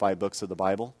first 5 books of the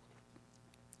Bible.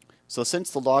 So since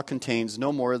the law contains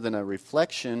no more than a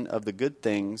reflection of the good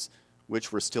things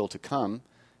which were still to come,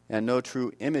 and no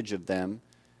true image of them,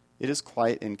 it is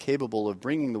quite incapable of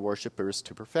bringing the worshippers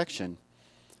to perfection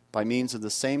by means of the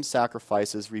same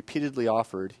sacrifices repeatedly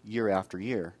offered year after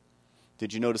year.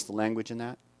 Did you notice the language in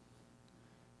that?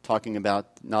 Talking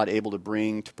about not able to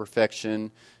bring to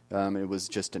perfection. It was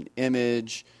just an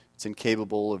image. It's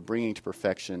incapable of bringing to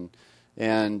perfection.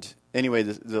 And anyway,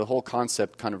 the whole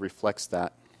concept kind of reflects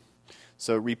that.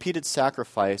 So repeated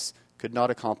sacrifice could not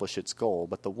accomplish its goal,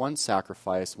 but the one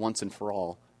sacrifice, once and for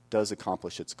all, does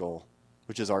accomplish its goal,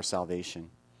 which is our salvation.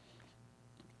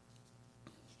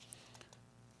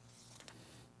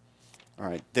 All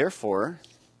right, therefore,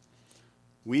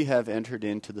 we have entered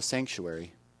into the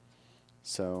sanctuary.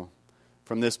 So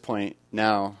from this point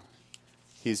now,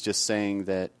 he's just saying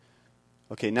that,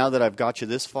 okay, now that I've got you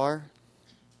this far,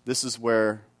 this is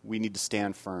where we need to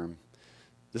stand firm.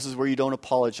 This is where you don't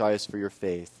apologize for your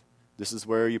faith. This is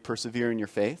where you persevere in your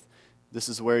faith. This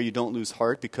is where you don't lose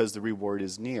heart because the reward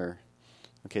is near.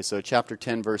 Okay, so chapter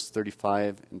 10, verse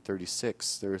 35 and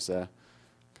 36, there's a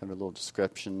kind of a little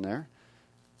description there.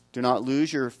 Do not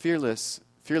lose your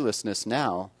fearlessness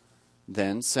now,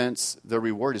 then, since the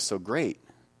reward is so great.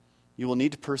 You will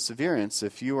need perseverance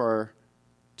if you are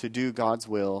to do God's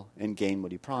will and gain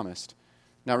what he promised.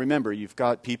 Now remember, you've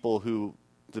got people who,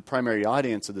 the primary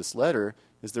audience of this letter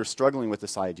is they're struggling with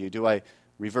this idea. Do I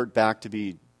revert back to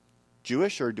be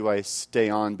Jewish or do I stay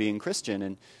on being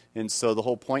Christian? And so the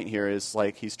whole point here is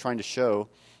like he's trying to show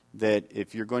that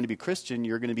if you're going to be Christian,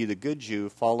 you're going to be the good Jew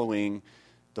following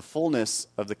the fullness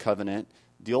of the covenant.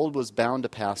 The old was bound to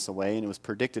pass away, and it was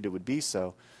predicted it would be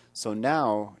so. So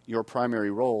now your primary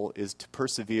role is to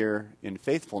persevere in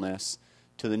faithfulness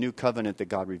to the new covenant that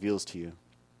God reveals to you.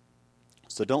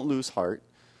 So don't lose heart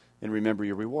and remember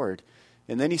your reward.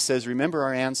 And then he says, remember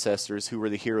our ancestors who were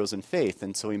the heroes in faith.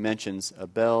 And so he mentions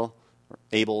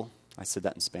Abel, I said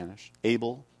that in Spanish,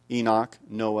 Abel, Enoch,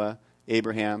 Noah,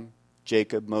 Abraham,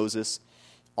 Jacob, Moses.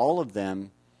 All of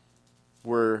them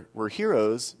were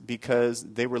heroes because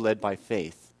they were led by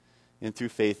faith. And through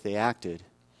faith they acted.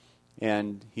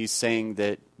 And he's saying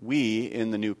that we, in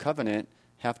the new covenant,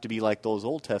 have to be like those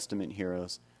Old Testament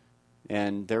heroes.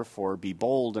 And therefore be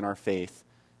bold in our faith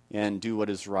and do what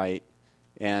is right.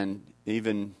 And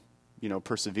even,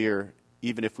 persevere,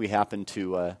 even if we happen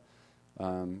to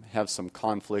have some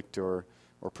conflict or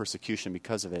persecution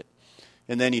because of it.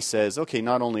 And then he says, okay,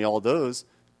 not only all those,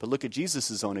 but look at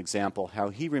Jesus' own example, how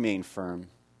he remained firm.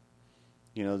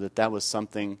 That was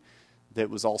something that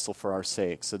was also for our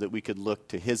sake, so that we could look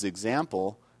to his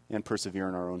example and persevere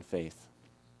in our own faith.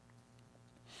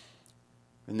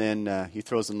 And then he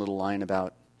throws in a little line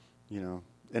about,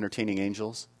 entertaining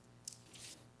angels.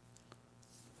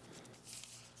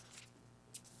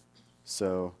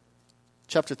 So,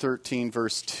 chapter 13,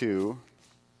 verse 2.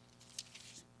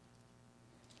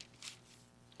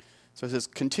 So it says,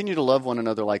 continue to love one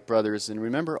another like brothers, and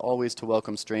remember always to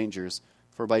welcome strangers,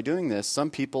 for by doing this, some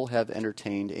people have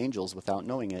entertained angels without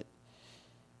knowing it.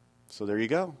 So there you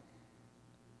go.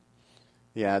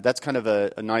 Yeah, that's kind of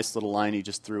a nice little line he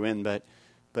just threw in, but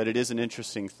it is an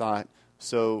interesting thought.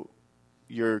 So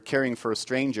you're caring for a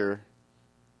stranger.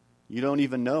 You don't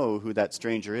even know who that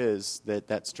stranger is,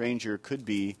 that stranger could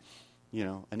be,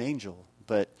 an angel.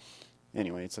 But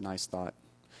anyway, it's a nice thought.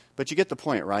 But you get the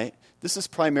point, right? This is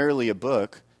primarily a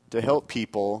book to help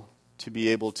people to be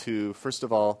able to, first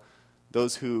of all,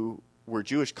 those who were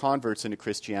Jewish converts into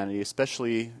Christianity,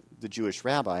 especially the Jewish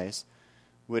rabbis,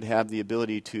 would have the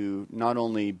ability to not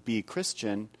only be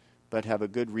Christian, but have a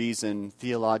good reason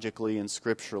theologically and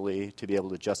scripturally to be able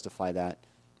to justify that,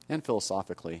 and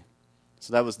philosophically.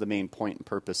 So that was the main point and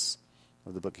purpose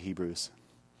of the book of Hebrews.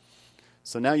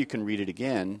 So now you can read it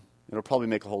again. It'll probably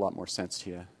make a whole lot more sense to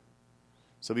you.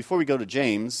 So before we go to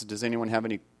James, does anyone have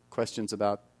any questions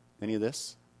about any of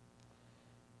this?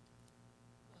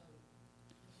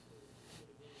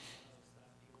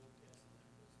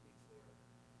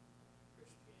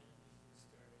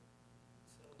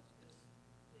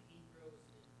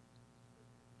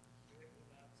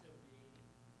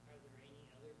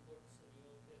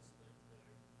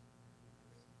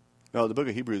 No, the book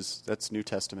of Hebrews, that's New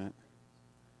Testament.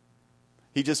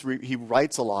 He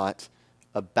writes a lot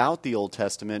about the Old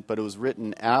Testament, but it was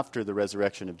written after the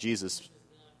resurrection of Jesus.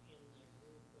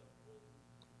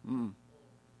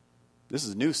 This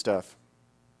is new stuff.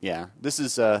 Yeah, this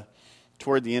is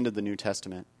toward the end of the New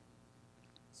Testament.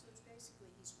 So it's basically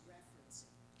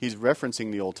He's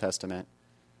referencing the Old Testament,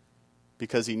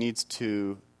 because he needs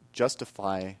to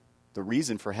justify the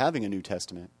reason for having a New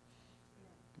Testament.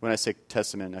 When I say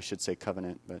testament, I should say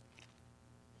covenant. But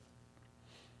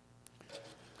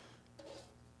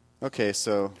okay,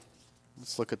 so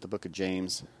let's look at the book of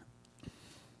James.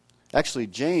 Actually,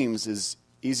 James is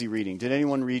easy reading. Did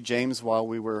anyone read James while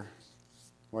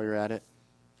you're at it?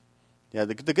 Yeah,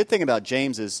 the good thing about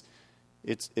James is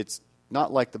it's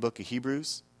not like the book of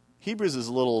Hebrews. Hebrews is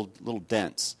a little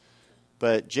dense,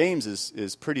 but James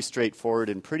is pretty straightforward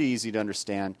and pretty easy to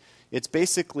understand. It's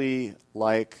basically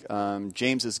like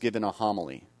James is given a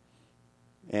homily,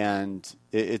 and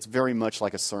it's very much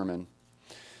like a sermon.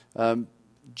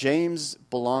 James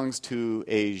belongs to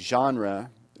a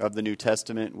genre of the New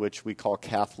Testament which we call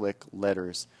Catholic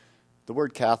letters. The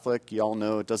word Catholic, you all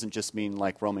know, it doesn't just mean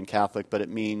like Roman Catholic, but it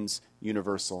means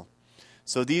universal.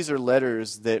 So these are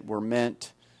letters that were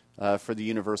meant for the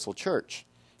universal church,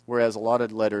 whereas a lot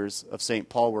of letters of St.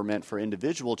 Paul were meant for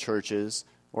individual churches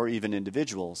or even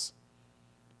individuals.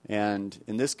 And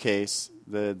in this case,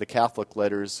 the Catholic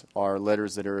letters are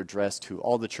letters that are addressed to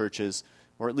all the churches,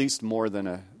 or at least more than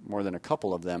a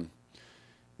couple of them.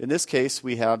 In this case,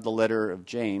 we have the letter of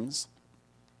James,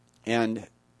 and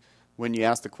when you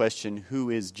ask the question, who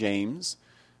is James?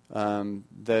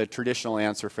 The traditional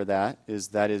answer for that is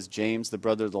James, the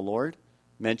brother of the Lord,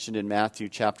 mentioned in Matthew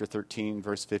chapter 13,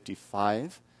 verse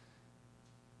 55,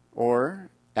 or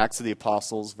Acts of the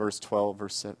Apostles,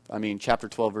 chapter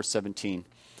 12, verse 17.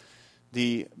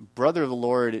 The brother of the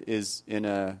Lord is in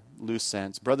a loose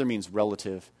sense. Brother means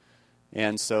relative,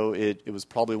 and so it was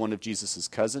probably one of Jesus'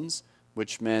 cousins,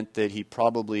 which meant that he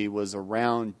probably was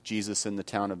around Jesus in the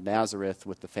town of Nazareth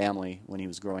with the family when he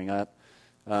was growing up.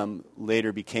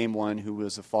 Later became one who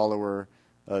was a follower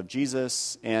of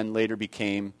Jesus, and later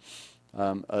became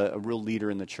a real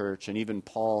leader in the church. And even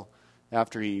Paul,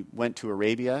 after he went to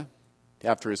Arabia,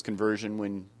 after his conversion,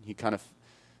 when he kind of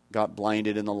got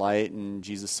blinded in the light, and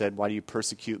Jesus said, "Why do you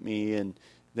persecute me?" And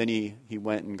then he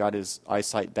went and got his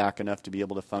eyesight back enough to be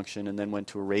able to function, and then went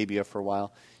to Arabia for a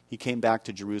while. He came back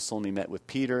to Jerusalem. He met with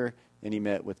Peter, and he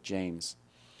met with James.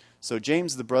 So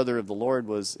James, the brother of the Lord,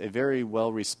 was a very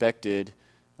well-respected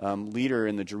leader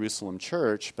in the Jerusalem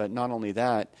church. But not only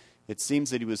that, it seems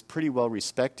that he was pretty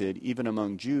well-respected even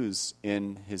among Jews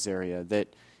in his area,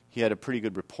 that he had a pretty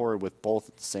good rapport with both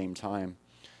at the same time.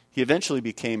 He eventually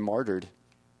became martyred,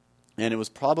 and it was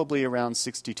probably around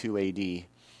 62 A.D.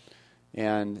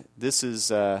 And this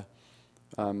is, it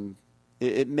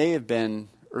may have been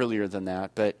earlier than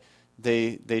that, but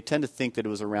they tend to think that it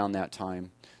was around that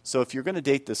time. So if you're going to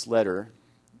date this letter,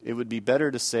 it would be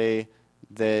better to say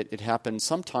that it happened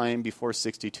sometime before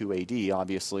 62 AD,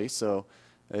 obviously. So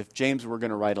if James were going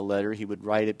to write a letter, he would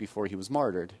write it before he was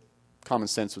martyred. Common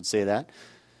sense would say that.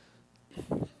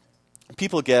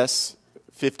 People guess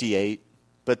 58,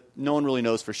 but no one really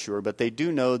knows for sure. But they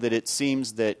do know that it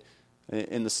seems that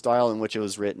in the style in which it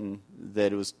was written,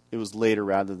 that it was later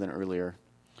rather than earlier.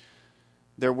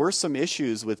 There were some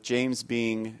issues with James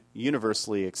being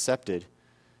universally accepted,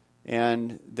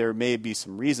 and there may be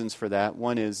some reasons for that.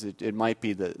 One is it might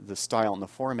be the style and the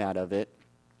format of it.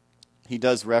 He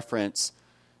does reference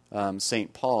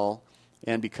St. Paul,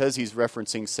 and because he's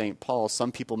referencing St. Paul,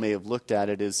 some people may have looked at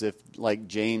it as if like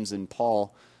James and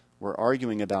Paul were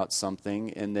arguing about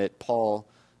something, and that Paul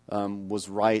was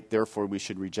right, therefore we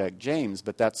should reject James.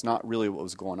 But that's not really what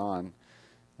was going on.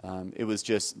 It was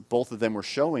just both of them were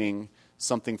showing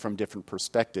something from different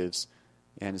perspectives.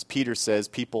 And as Peter says,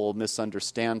 people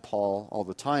misunderstand Paul all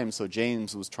the time, so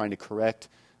James was trying to correct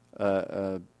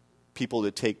people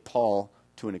that take Paul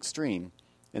to an extreme.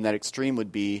 And that extreme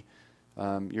would be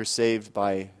you're saved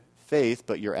by faith,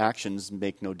 but your actions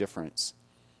make no difference.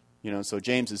 So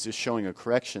James is just showing a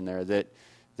correction there, that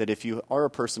if you are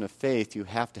a person of faith, you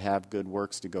have to have good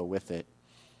works to go with it.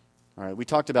 All right, we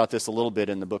talked about this a little bit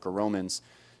in the book of Romans,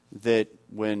 that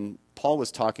when Paul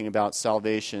was talking about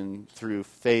salvation through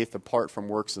faith apart from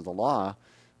works of the law,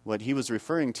 what he was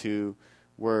referring to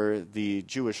were the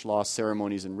Jewish law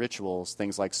ceremonies and rituals,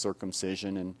 things like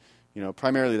circumcision, and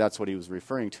primarily that's what he was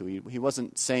referring to. He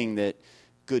wasn't saying that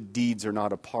good deeds are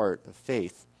not a part of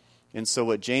faith. And so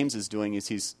what James is doing is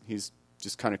he's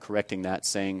just kind of correcting that,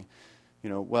 saying,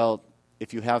 well,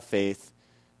 if you have faith,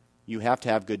 you have to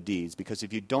have good deeds, because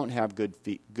if you don't have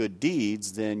good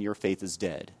deeds, then your faith is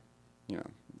dead.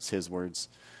 It's his words.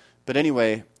 But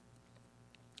anyway,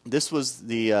 this was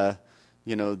the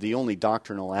only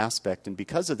doctrinal aspect, and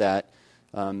because of that,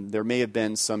 there may have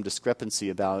been some discrepancy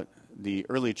about the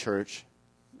early church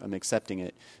accepting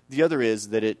it. The other is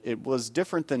that it was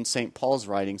different than St. Paul's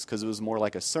writings because it was more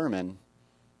like a sermon,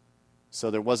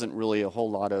 so there wasn't really a whole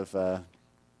lot of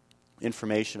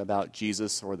information about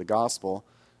Jesus or the gospel,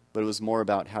 but it was more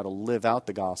about how to live out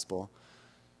the gospel.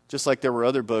 Just like there were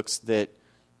other books that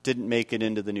didn't make it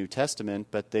into the New Testament,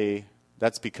 but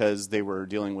that's because they were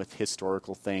dealing with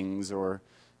historical things, or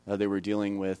they were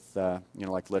dealing with,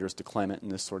 like letters to Clement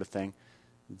and this sort of thing,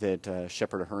 that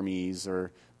Shepherd of Hermes,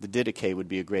 or the Didache would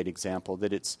be a great example. The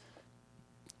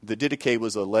Didache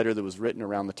was a letter that was written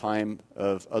around the time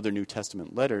of other New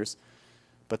Testament letters,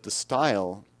 but the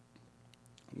style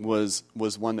was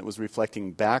one that was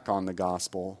reflecting back on the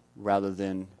gospel rather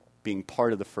than being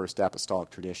part of the first apostolic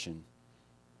tradition.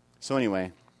 So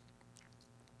anyway,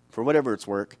 for whatever it's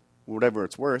worth,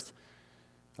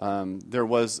 there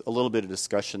was a little bit of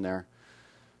discussion there.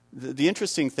 The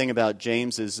interesting thing about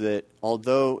James is that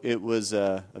although it was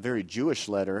a very Jewish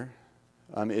letter,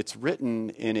 it's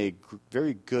written in a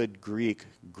very good Greek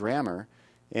grammar,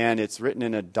 and it's written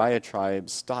in a diatribe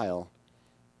style,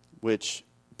 which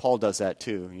Paul does that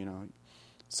too,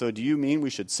 So do you mean we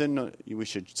should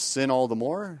sin all the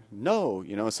more? No,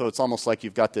 so it's almost like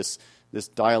you've got this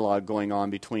dialogue going on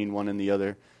between one and the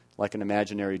other, like an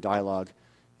imaginary dialogue.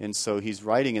 And so he's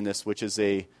writing in this, which is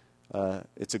it's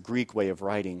a Greek way of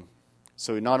writing.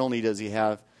 So not only does he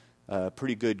have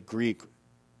pretty good Greek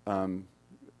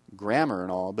grammar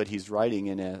and all, but he's writing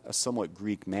in a somewhat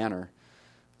Greek manner.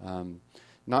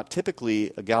 Not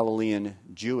typically a Galilean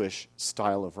Jewish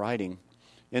style of writing.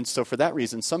 And so for that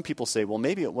reason, some people say, well,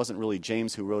 maybe it wasn't really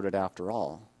James who wrote it after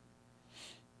all.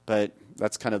 But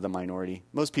that's kind of the minority.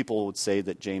 Most people would say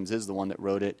that James is the one that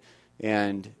wrote it.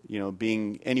 And,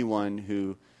 being anyone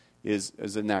who is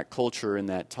in that culture in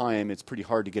that time, it's pretty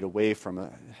hard to get away from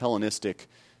a Hellenistic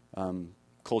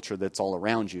culture that's all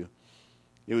around you.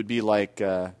 It would be like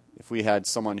if we had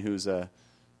someone who's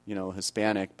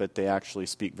Hispanic, but they actually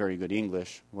speak very good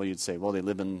English. Well, you'd say, well, they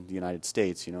live in the United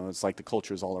States. It's like the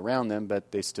culture's all around them,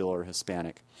 but they still are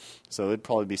Hispanic. So it'd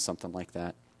probably be something like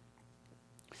that.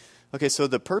 Okay, so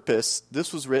the purpose,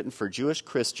 this was written for Jewish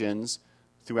Christians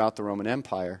throughout the Roman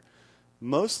Empire.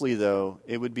 Mostly, though,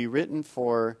 it would be written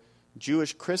for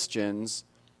Jewish Christians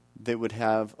that would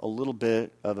have a little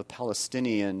bit of a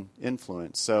Palestinian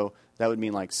influence. So that would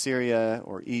mean like Syria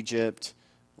or Egypt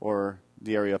or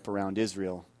the area up around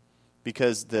Israel,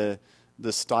 because the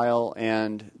style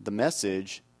and the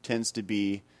message tends to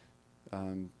be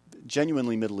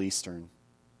genuinely Middle Eastern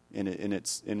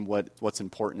in what's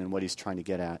important and what he's trying to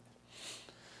get at.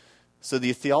 So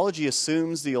the theology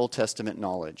assumes the Old Testament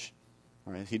knowledge.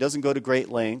 All right? He doesn't go to great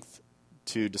length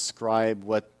to describe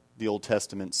what the Old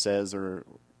Testament says or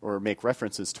make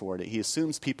references toward it. He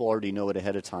assumes people already know it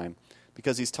ahead of time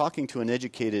because he's talking to an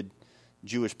educated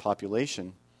Jewish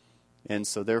population. And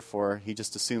so therefore, he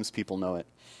just assumes people know it.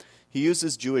 He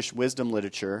uses Jewish wisdom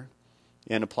literature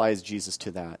and applies Jesus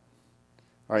to that.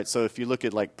 All right, so if you look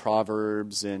at like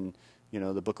Proverbs and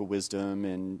the Book of Wisdom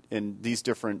and these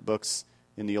different books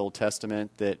in the Old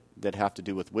Testament that have to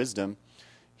do with wisdom,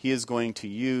 he is going to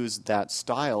use that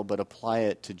style but apply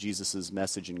it to Jesus'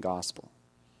 message and gospel.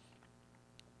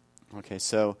 Okay,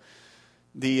 so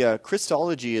the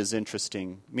Christology is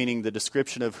interesting, meaning the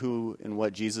description of who and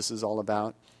what Jesus is all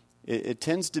about. It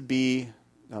tends to be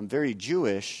very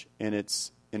Jewish in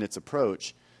its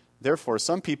approach. Therefore,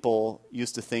 some people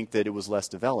used to think that it was less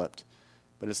developed.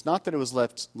 But it's not that it was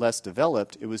less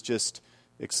developed, it was just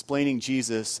explaining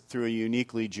Jesus through a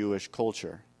uniquely Jewish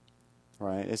culture.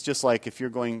 Right? It's just like if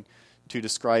you're going to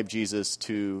describe Jesus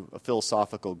to a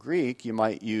philosophical Greek, you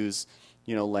might use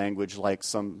language like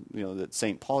that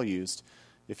St. Paul used.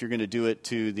 If you're going to do it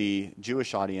to the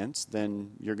Jewish audience,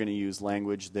 then you're going to use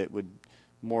language that would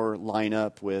more line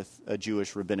up with a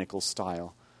Jewish rabbinical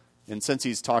style. And since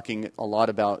he's talking a lot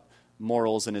about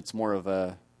morals and it's more of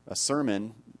a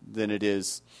sermon than it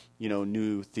is,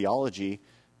 new theology,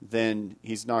 then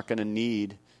he's not going to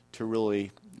need to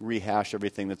really rehash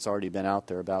everything that's already been out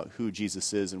there about who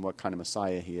Jesus is and what kind of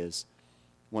Messiah he is.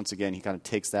 Once again, he kind of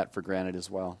takes that for granted as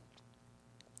well.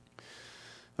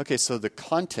 Okay, so the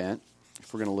content,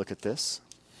 if we're going to look at this.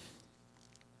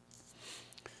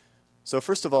 So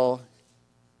first of all,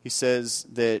 he says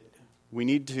that we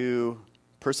need to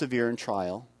persevere in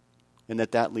trial and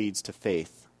that leads to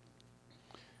faith.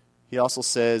 He also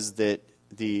says that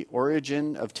the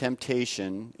origin of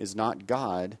temptation is not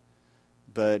God,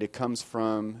 but it comes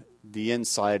from the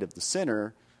inside of the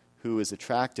sinner who is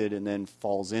attracted and then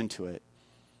falls into it.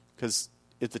 Because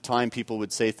at the time people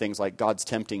would say things like, God's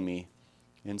tempting me.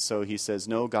 And so he says,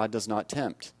 no, God does not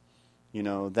tempt.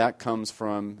 That comes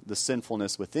from the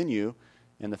sinfulness within you,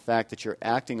 and the fact that you're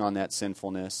acting on that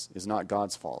sinfulness is not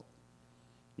God's fault.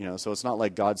 So it's not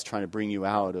like God's trying to bring you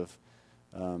out of,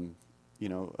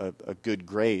 a good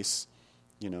grace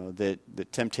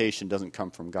that temptation doesn't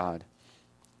come from God.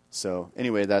 So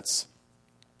anyway, that's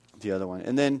the other one.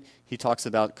 And then he talks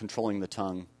about controlling the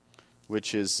tongue,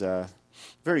 which is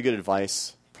very good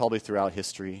advice, probably throughout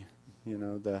history.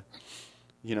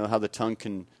 How the tongue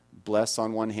can bless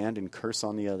on one hand and curse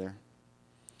on the other.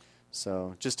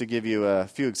 So just to give you a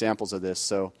few examples of this.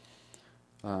 So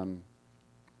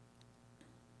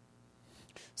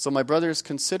my brothers,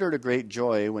 consider it a great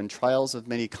joy when trials of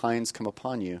many kinds come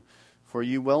upon you, for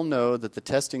you well know that the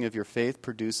testing of your faith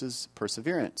produces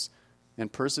perseverance.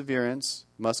 And perseverance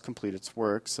must complete its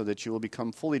work, so that you will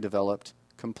become fully developed,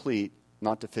 complete,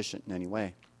 not deficient in any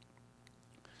way.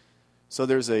 So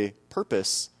there's a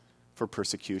purpose for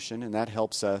persecution, and that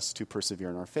helps us to persevere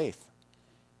in our faith.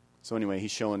 So anyway,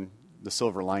 he's showing the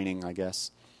silver lining, I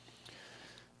guess.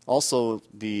 Also,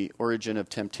 the origin of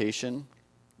temptation.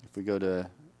 If we go to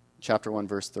chapter 1,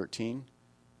 verse 13.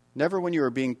 Never when you are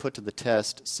being put to the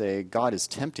test say, God is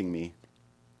tempting me.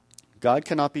 God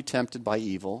cannot be tempted by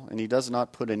evil, and he does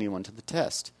not put anyone to the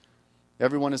test.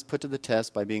 Everyone is put to the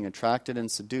test by being attracted and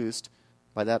seduced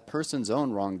by that person's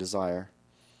own wrong desire.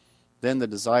 Then the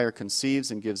desire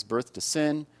conceives and gives birth to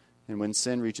sin, and when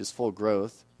sin reaches full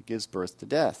growth, it gives birth to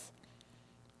death.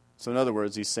 So in other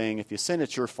words, he's saying, if you sin,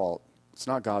 it's your fault. It's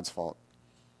not God's fault.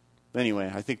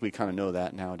 Anyway, I think we kind of know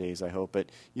that nowadays, I hope. But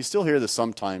you still hear this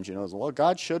sometimes, well,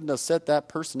 God shouldn't have set that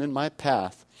person in my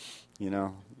path.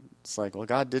 It's like, well,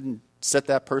 God didn't set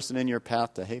that person in your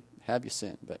path to have you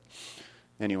sin. But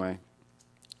anyway.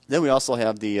 Then we also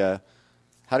have the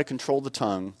how to control the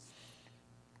tongue,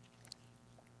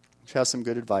 which has some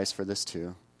good advice for this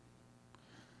too.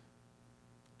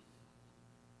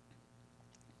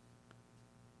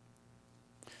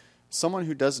 Someone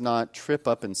who does not trip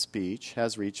up in speech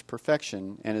has reached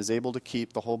perfection and is able to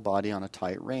keep the whole body on a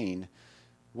tight rein.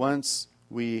 Once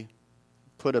we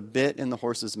put a bit in the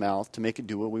horse's mouth to make it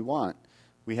do what we want,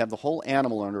 we have the whole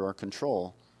animal under our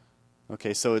control.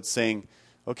 Okay, so it's saying,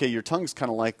 okay, your tongue's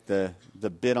kind of like the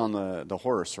bit on the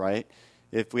horse, right?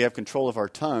 If we have control of our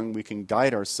tongue, we can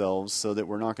guide ourselves so that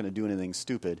we're not going to do anything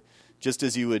stupid. Just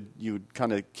as you would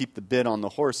kind of keep the bit on the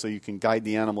horse so you can guide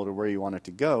the animal to where you want it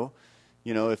to go.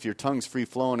 If your tongue's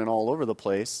free-flowing and all over the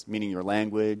place, meaning your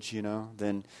language,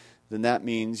 then that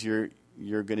means you're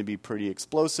going to be pretty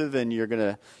explosive and you're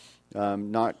going to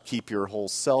not keep your whole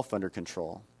self under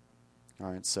control.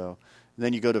 All right, so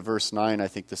then you go to verse 9. I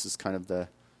think this is kind of the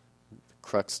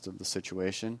crux of the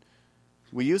situation.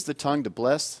 We use the tongue to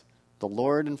bless the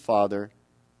Lord and Father,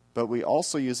 but we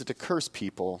also use it to curse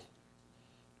people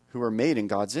who are made in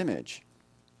God's image.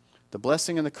 The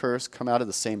blessing and the curse come out of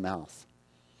the same mouth.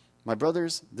 My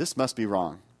brothers, this must be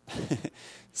wrong.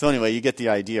 So anyway, you get the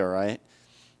idea, right? It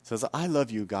says, I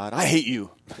love you, God. I hate you.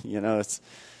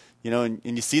 And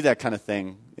you see that kind of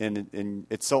thing, and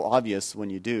it's so obvious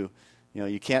when you do.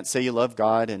 You can't say you love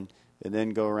God and then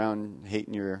go around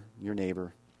hating your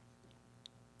neighbor.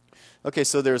 Okay,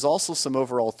 so there's also some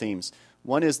overall themes.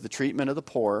 One is the treatment of the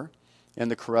poor and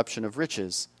the corruption of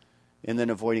riches, and then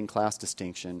avoiding class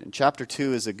distinction. And chapter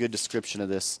 2 is a good description of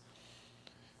this.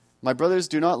 My brothers,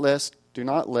 do not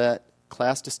let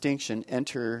class distinction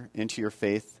enter into your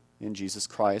faith in Jesus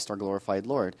Christ, our glorified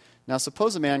Lord. Now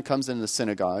suppose a man comes into the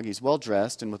synagogue, he's well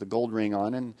dressed and with a gold ring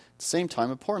on, and at the same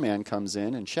time a poor man comes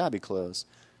in shabby clothes.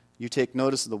 You take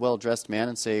notice of the well-dressed man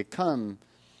and say, Come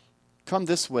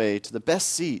this way to the best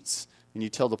seats. And you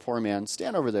tell the poor man,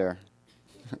 stand over there.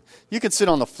 You can sit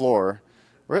on the floor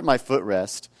or at my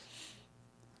footrest.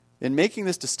 In making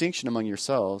this distinction among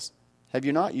yourselves, have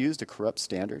you not used a corrupt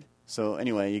standard? So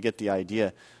anyway, you get the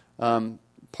idea.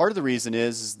 Part of the reason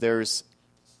is there's,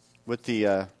 with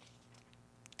the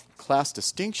class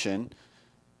distinction,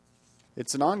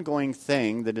 it's an ongoing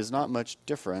thing that is not much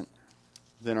different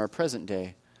than our present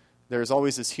day. There's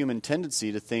always this human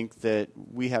tendency to think that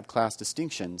we have class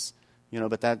distinctions,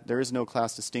 but that there is no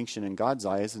class distinction in God's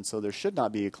eyes, and so there should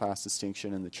not be a class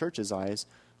distinction in the church's eyes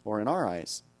or in our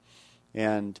eyes.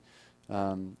 And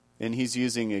he's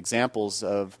using examples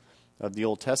of the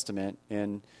Old Testament,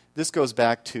 and this goes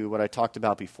back to what I talked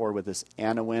about before with this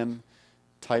Anawim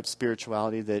type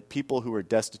spirituality, that people who are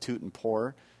destitute and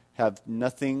poor have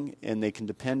nothing, and they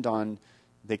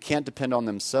can't depend on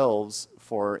themselves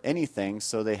for anything,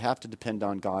 so they have to depend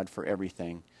on God for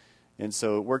everything. And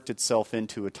so it worked itself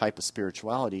into a type of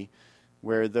spirituality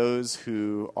where those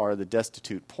who are the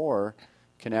destitute poor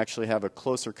can actually have a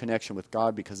closer connection with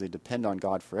God because they depend on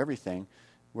God for everything,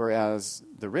 whereas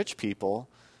the rich people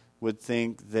would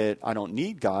think that I don't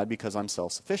need God because I'm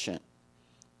self-sufficient.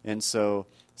 And so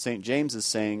St. James is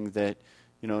saying that,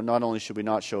 not only should we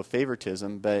not show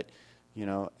favoritism, but,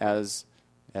 as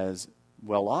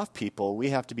well-off people, we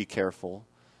have to be careful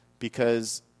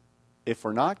because if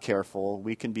we're not careful,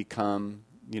 we can become,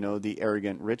 the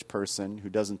arrogant rich person who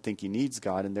doesn't think he needs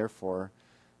God, and therefore,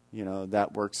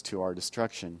 that works to our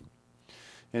destruction.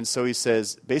 And so he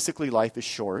says, basically life is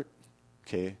short,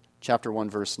 okay, chapter 1,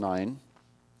 verse 9.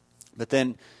 But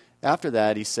then after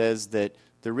that, he says that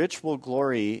the rich will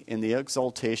glory in the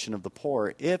exaltation of the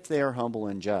poor if they are humble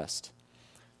and just.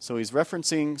 So he's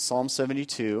referencing Psalm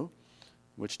 72,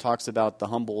 which talks about the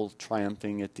humble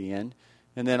triumphing at the end.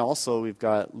 And then also we've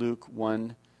got Luke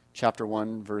 1, chapter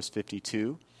 1, verse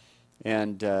 52.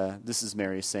 And this is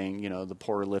Mary saying, the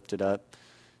poor are lifted up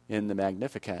in the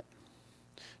Magnificat.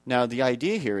 Now, the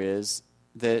idea here is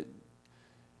that,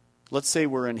 let's say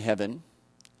we're in heaven,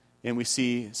 and we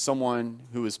see someone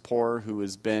who is poor, who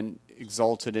has been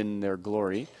exalted in their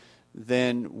glory,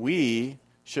 then we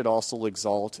should also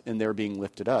exalt in their being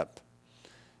lifted up.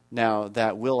 Now,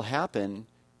 that will happen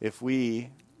if we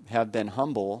have been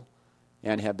humble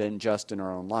and have been just in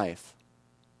our own life.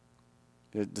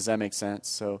 Does that make sense?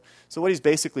 So what he's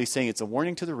basically saying, it's a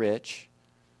warning to the rich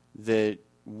that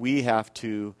we have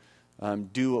to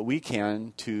do what we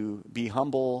can to be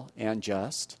humble and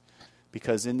just,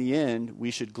 because in the end,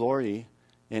 we should glory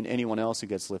in anyone else who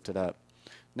gets lifted up.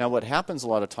 Now, what happens a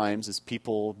lot of times is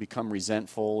people become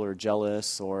resentful or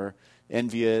jealous or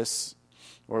envious,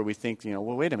 or we think, well,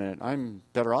 wait a minute, I'm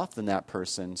better off than that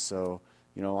person, so,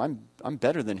 I'm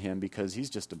better than him because he's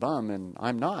just a bum and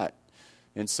I'm not.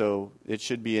 And so it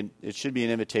should be an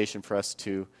invitation for us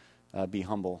to be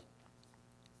humble.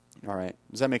 All right,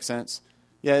 does that make sense?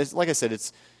 Yeah, like I said,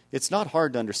 it's not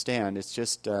hard to understand. It's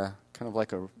just kind of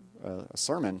like a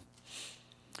sermon.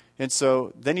 And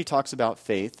so then he talks about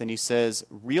faith, and he says,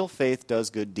 real faith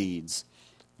does good deeds.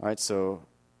 All right, so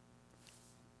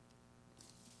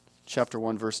chapter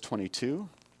 1, verse 22.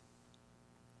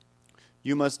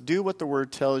 You must do what the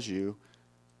word tells you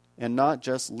and not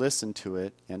just listen to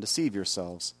it and deceive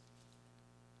yourselves.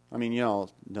 I mean, you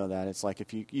all know that. It's like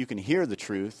if you can hear the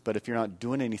truth, but if you're not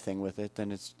doing anything with it,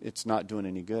 then it's not doing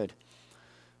any good.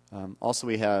 Also,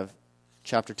 we have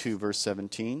chapter 2, verse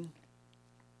 17.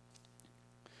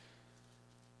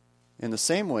 In the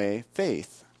same way,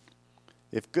 faith,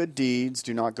 if good deeds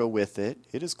do not go with it,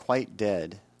 it is quite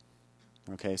dead.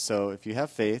 Okay, so if you have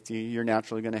faith, you're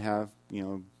naturally going to have,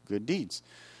 good deeds.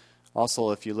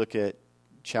 Also, if you look at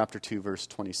chapter 2, verse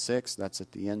 26, that's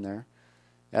at the end there.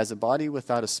 As a body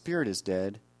without a spirit is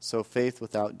dead, so faith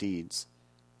without deeds.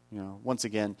 Once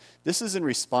again, this is in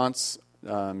response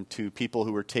to people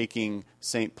who were taking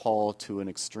St. Paul to an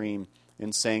extreme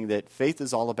in saying that faith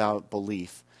is all about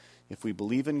belief. If we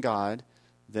believe in God,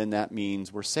 then that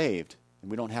means we're saved, and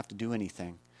we don't have to do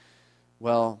anything.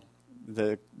 Well,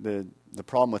 the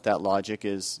problem with that logic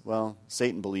is,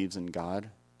 Satan believes in God,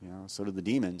 so do the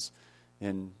demons,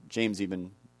 and James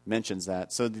even mentions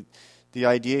that. So the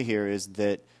idea here is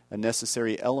that a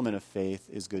necessary element of faith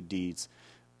is good deeds.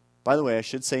 By the way, I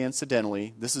should say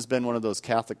incidentally, this has been one of those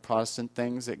Catholic Protestant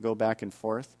things that go back and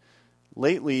forth.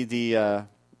 Lately, the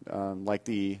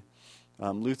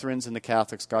Lutherans and the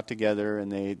Catholics got together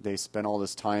and they spent all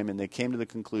this time and they came to the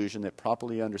conclusion that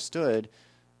properly understood,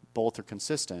 both are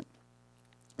consistent.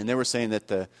 And they were saying that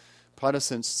the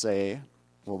Protestants say,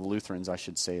 the Lutherans I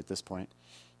should say at this point,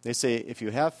 they say if you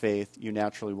have faith, you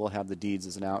naturally will have the deeds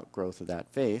as an outgrowth of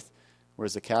that faith,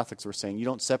 whereas the Catholics were saying you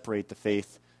don't separate the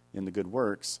faith in the good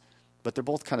works, but they're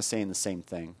both kind of saying the same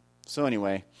thing. So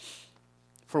anyway,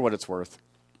 for what it's worth.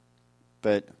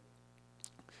 But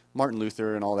Martin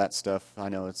Luther and all that stuff, I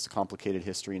know it's complicated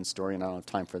history and story, and I don't have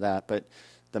time for that. But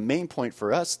the main point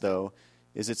for us, though,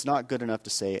 is it's not good enough to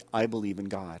say, I believe in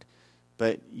God.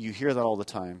 But you hear that all the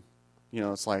time.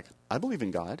 It's like, I believe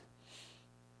in God.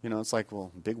 It's like,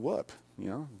 well, big whoop.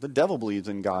 The devil believes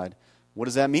in God. What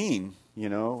does that mean?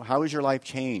 How is your life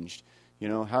changed?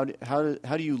 How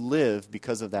do you live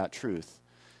because of that truth?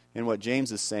 And what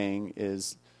James is saying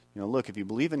is, look, if you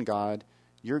believe in God,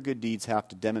 your good deeds have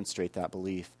to demonstrate that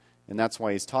belief. And that's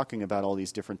why he's talking about all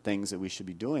these different things that we should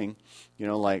be doing,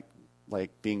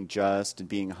 like being just and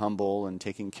being humble and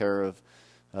taking care of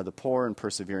the poor and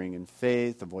persevering in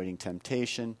faith, avoiding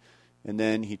temptation. And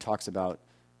then he talks about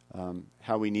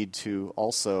how we need to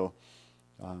also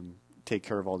take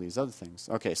care of all these other things.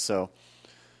 Okay, so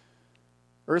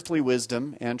earthly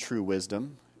wisdom and true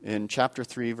wisdom in chapter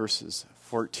 3, verses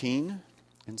 14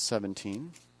 and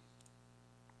 17.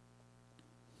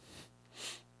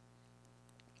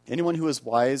 Anyone who is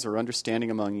wise or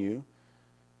understanding among you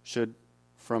should,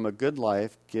 from a good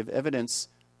life, give evidence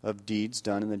of deeds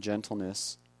done in the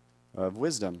gentleness of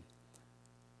wisdom.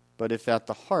 But if at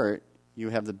the heart you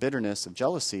have the bitterness of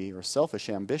jealousy or selfish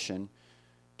ambition,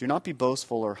 do not be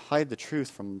boastful or hide the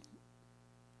truth from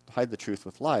hide the truth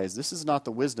with lies. This is not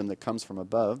the wisdom that comes from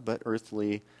above, but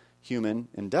earthly, human,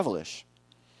 and devilish.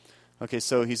 Okay,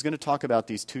 so he's going to talk about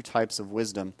these two types of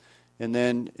wisdom. And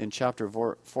then in chapter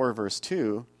 4 verse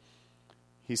 2,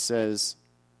 he says,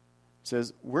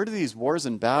 where do these wars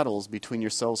and battles between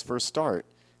yourselves first start?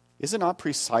 Is it not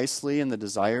precisely in the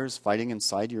desires fighting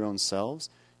inside your own selves?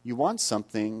 You want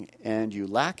something and you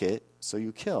lack it, so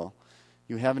you kill.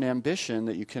 You have an ambition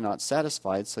that you cannot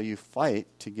satisfy, so you fight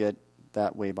to get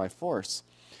that way by force.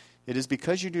 It is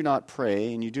because you do not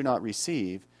pray and you do not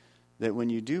receive that when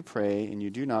you do pray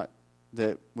and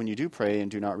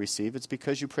do not receive, it's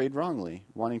because you prayed wrongly,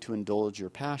 wanting to indulge your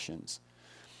passions.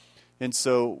 And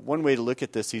so one way to look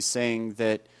at this, he's saying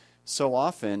that so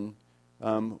often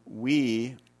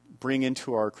we bring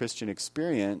into our Christian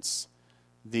experience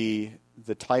the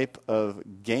type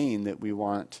of gain that we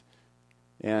want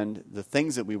and the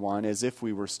things that we want as if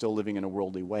we were still living in a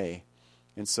worldly way.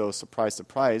 And so, surprise,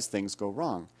 surprise, things go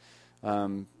wrong.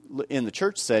 In the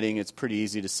church setting, it's pretty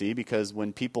easy to see because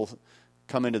when people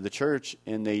come into the church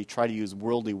and they try to use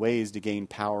worldly ways to gain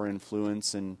power,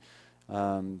 influence, and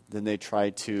then they try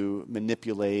to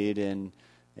manipulate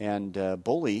and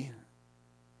bully,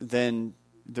 then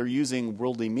they're using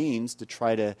worldly means to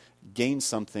try to gain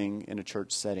something in a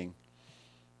church setting.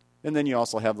 And then you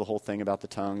also have the whole thing about the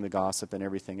tongue, the gossip, and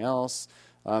everything else.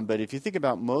 But if you think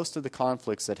about most of the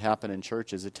conflicts that happen in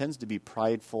churches, it tends to be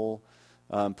prideful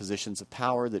positions of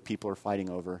power that people are fighting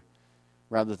over,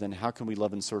 rather than how can we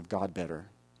love and serve God better.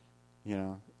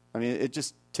 I mean, it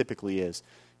just typically is.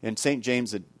 And St.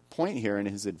 James' point here and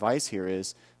his advice here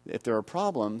is, if there are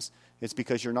problems, it's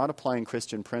because you're not applying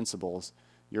Christian principles.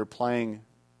 You're applying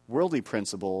worldly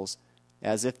principles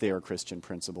as if they are Christian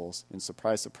principles. And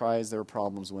surprise, surprise, there are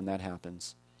problems when that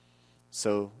happens.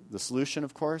 So the solution,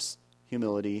 of course,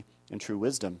 humility and true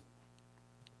wisdom.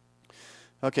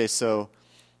 Okay, so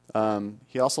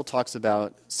he also talks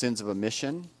about sins of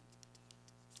omission.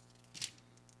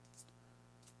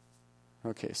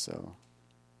 Okay, so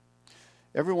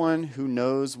everyone who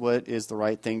knows what is the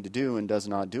right thing to do and does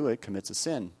not do it commits a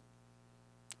sin.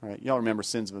 All right, y'all remember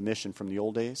sins of omission from the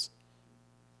old days?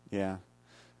 Yeah.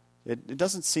 It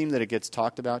doesn't seem that it gets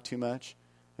talked about too much.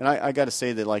 And I got to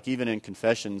say that, like, even in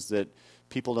confessions, that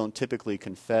people don't typically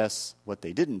confess what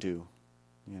they didn't do.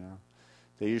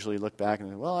 They usually look back and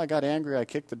say, well, I got angry, I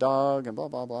kicked the dog, and blah,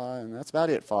 blah, blah, and that's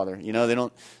about it, Father. They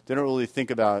don't really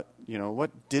think about, what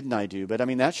didn't I do? But, I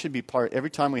mean, that should be part, every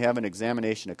time we have an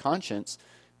examination of conscience,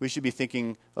 we should be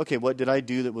thinking, okay, what did I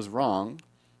do that was wrong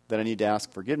that I need to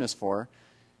ask forgiveness for?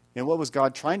 And what was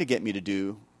God trying to get me to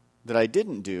do that I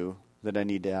didn't do that I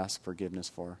need to ask forgiveness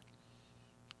for?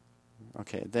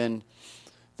 Okay, then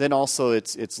also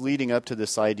it's leading up to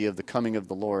this idea of the coming of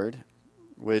the Lord,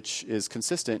 which is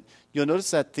consistent. You'll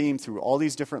notice that theme through all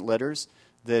these different letters,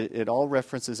 that it all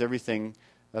references everything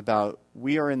about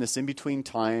we are in this in-between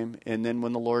time, and then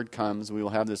when the Lord comes, we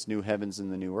will have this new heavens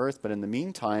and the new earth. But in the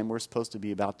meantime, we're supposed to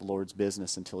be about the Lord's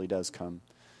business until he does come.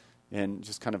 And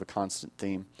just kind of a constant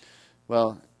theme.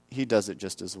 Well, he does it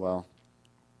just as well.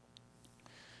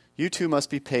 You too must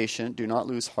be patient, do not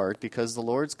lose heart, because the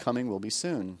Lord's coming will be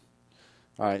soon.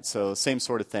 All right, so same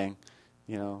sort of thing.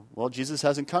 Well, Jesus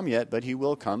hasn't come yet, but he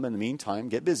will come. In the meantime,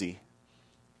 get busy.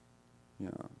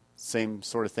 Same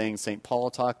sort of thing St. Paul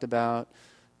talked about.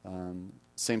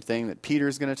 Same thing that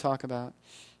Peter's going to talk about.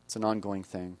 It's an ongoing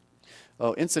thing.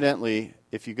 Oh, incidentally,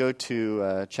 if you go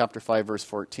to chapter 5, verse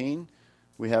 14,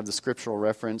 we have the scriptural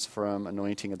reference from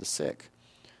anointing of the sick.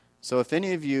 So if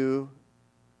any of you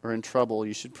are in trouble,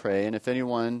 you should pray, and if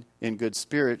anyone in good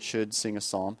spirit should sing a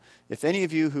psalm. If any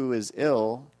of you who is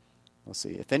ill,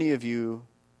 if any of you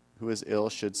who is ill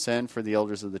should send for the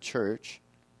elders of the church,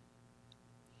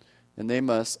 and they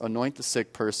must anoint the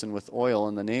sick person with oil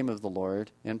in the name of the Lord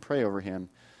and pray over him.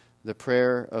 The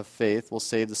prayer of faith will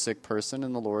save the sick person,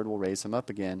 and the Lord will raise him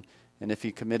up again. And if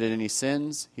he committed any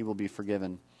sins, he will be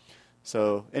forgiven.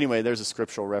 So anyway, there's a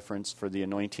scriptural reference for the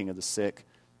anointing of the sick,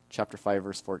 chapter 5,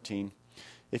 verse 14.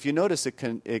 If you notice,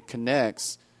 it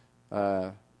connects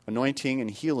anointing and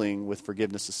healing with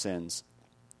forgiveness of sins.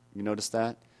 You notice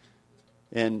that?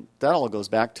 And that all goes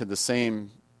back to the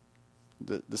same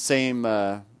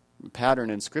pattern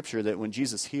in Scripture, that when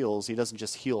Jesus heals, he doesn't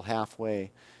just heal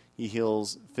halfway. He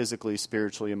heals physically,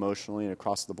 spiritually, emotionally, and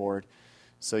across the board.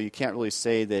 So you can't really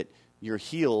say that you're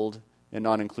healed and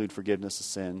not include forgiveness of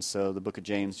sins. So the book of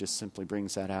James just simply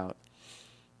brings that out.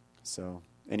 So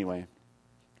anyway.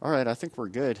 All right, I think we're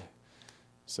good.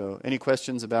 So any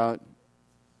questions about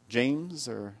James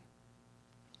or...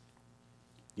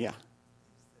 Yeah.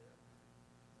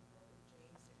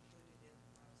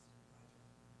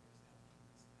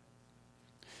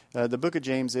 The book of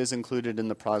James is included in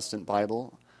the Protestant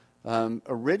Bible.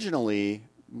 Originally,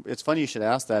 it's funny you should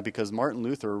ask that, because Martin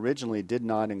Luther originally did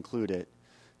not include it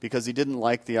because he didn't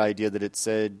like the idea that it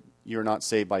said you're not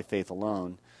saved by faith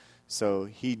alone. So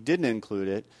he didn't include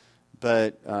it,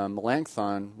 but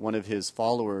Melanchthon, one of his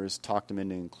followers, talked him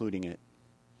into including it.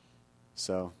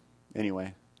 So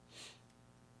anyway,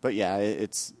 but yeah,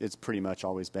 it's pretty much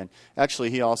always been. Actually,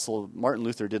 Martin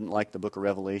Luther didn't like the book of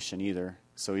Revelation either,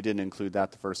 so he didn't include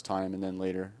that the first time and then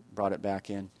later brought it back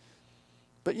in.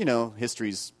 But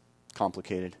history's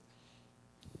complicated.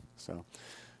 So,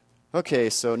 okay,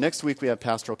 so next week we have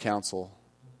Pastoral Council.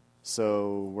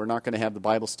 So we're not going to have the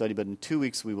Bible study, but in 2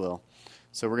 weeks we will.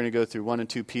 So we're going to go through 1 and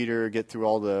 2 Peter, get through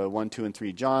all the 1, 2, and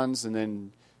 3 Johns, and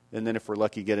then if we're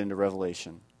lucky, get into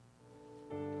Revelation.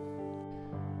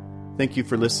 Thank you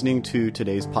for listening to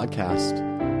today's podcast.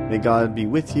 May God be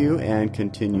with you and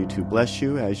continue to bless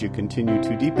you as you continue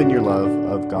to deepen your love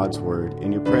of God's Word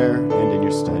in your prayer and in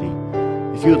your study.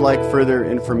 If you would like further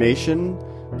information,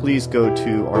 please go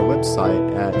to our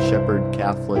website at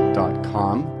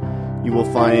shepherdcatholic.com. You will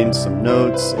find some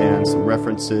notes and some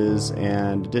references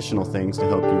and additional things to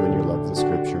help you in your love of the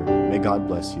Scripture. May God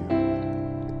bless you.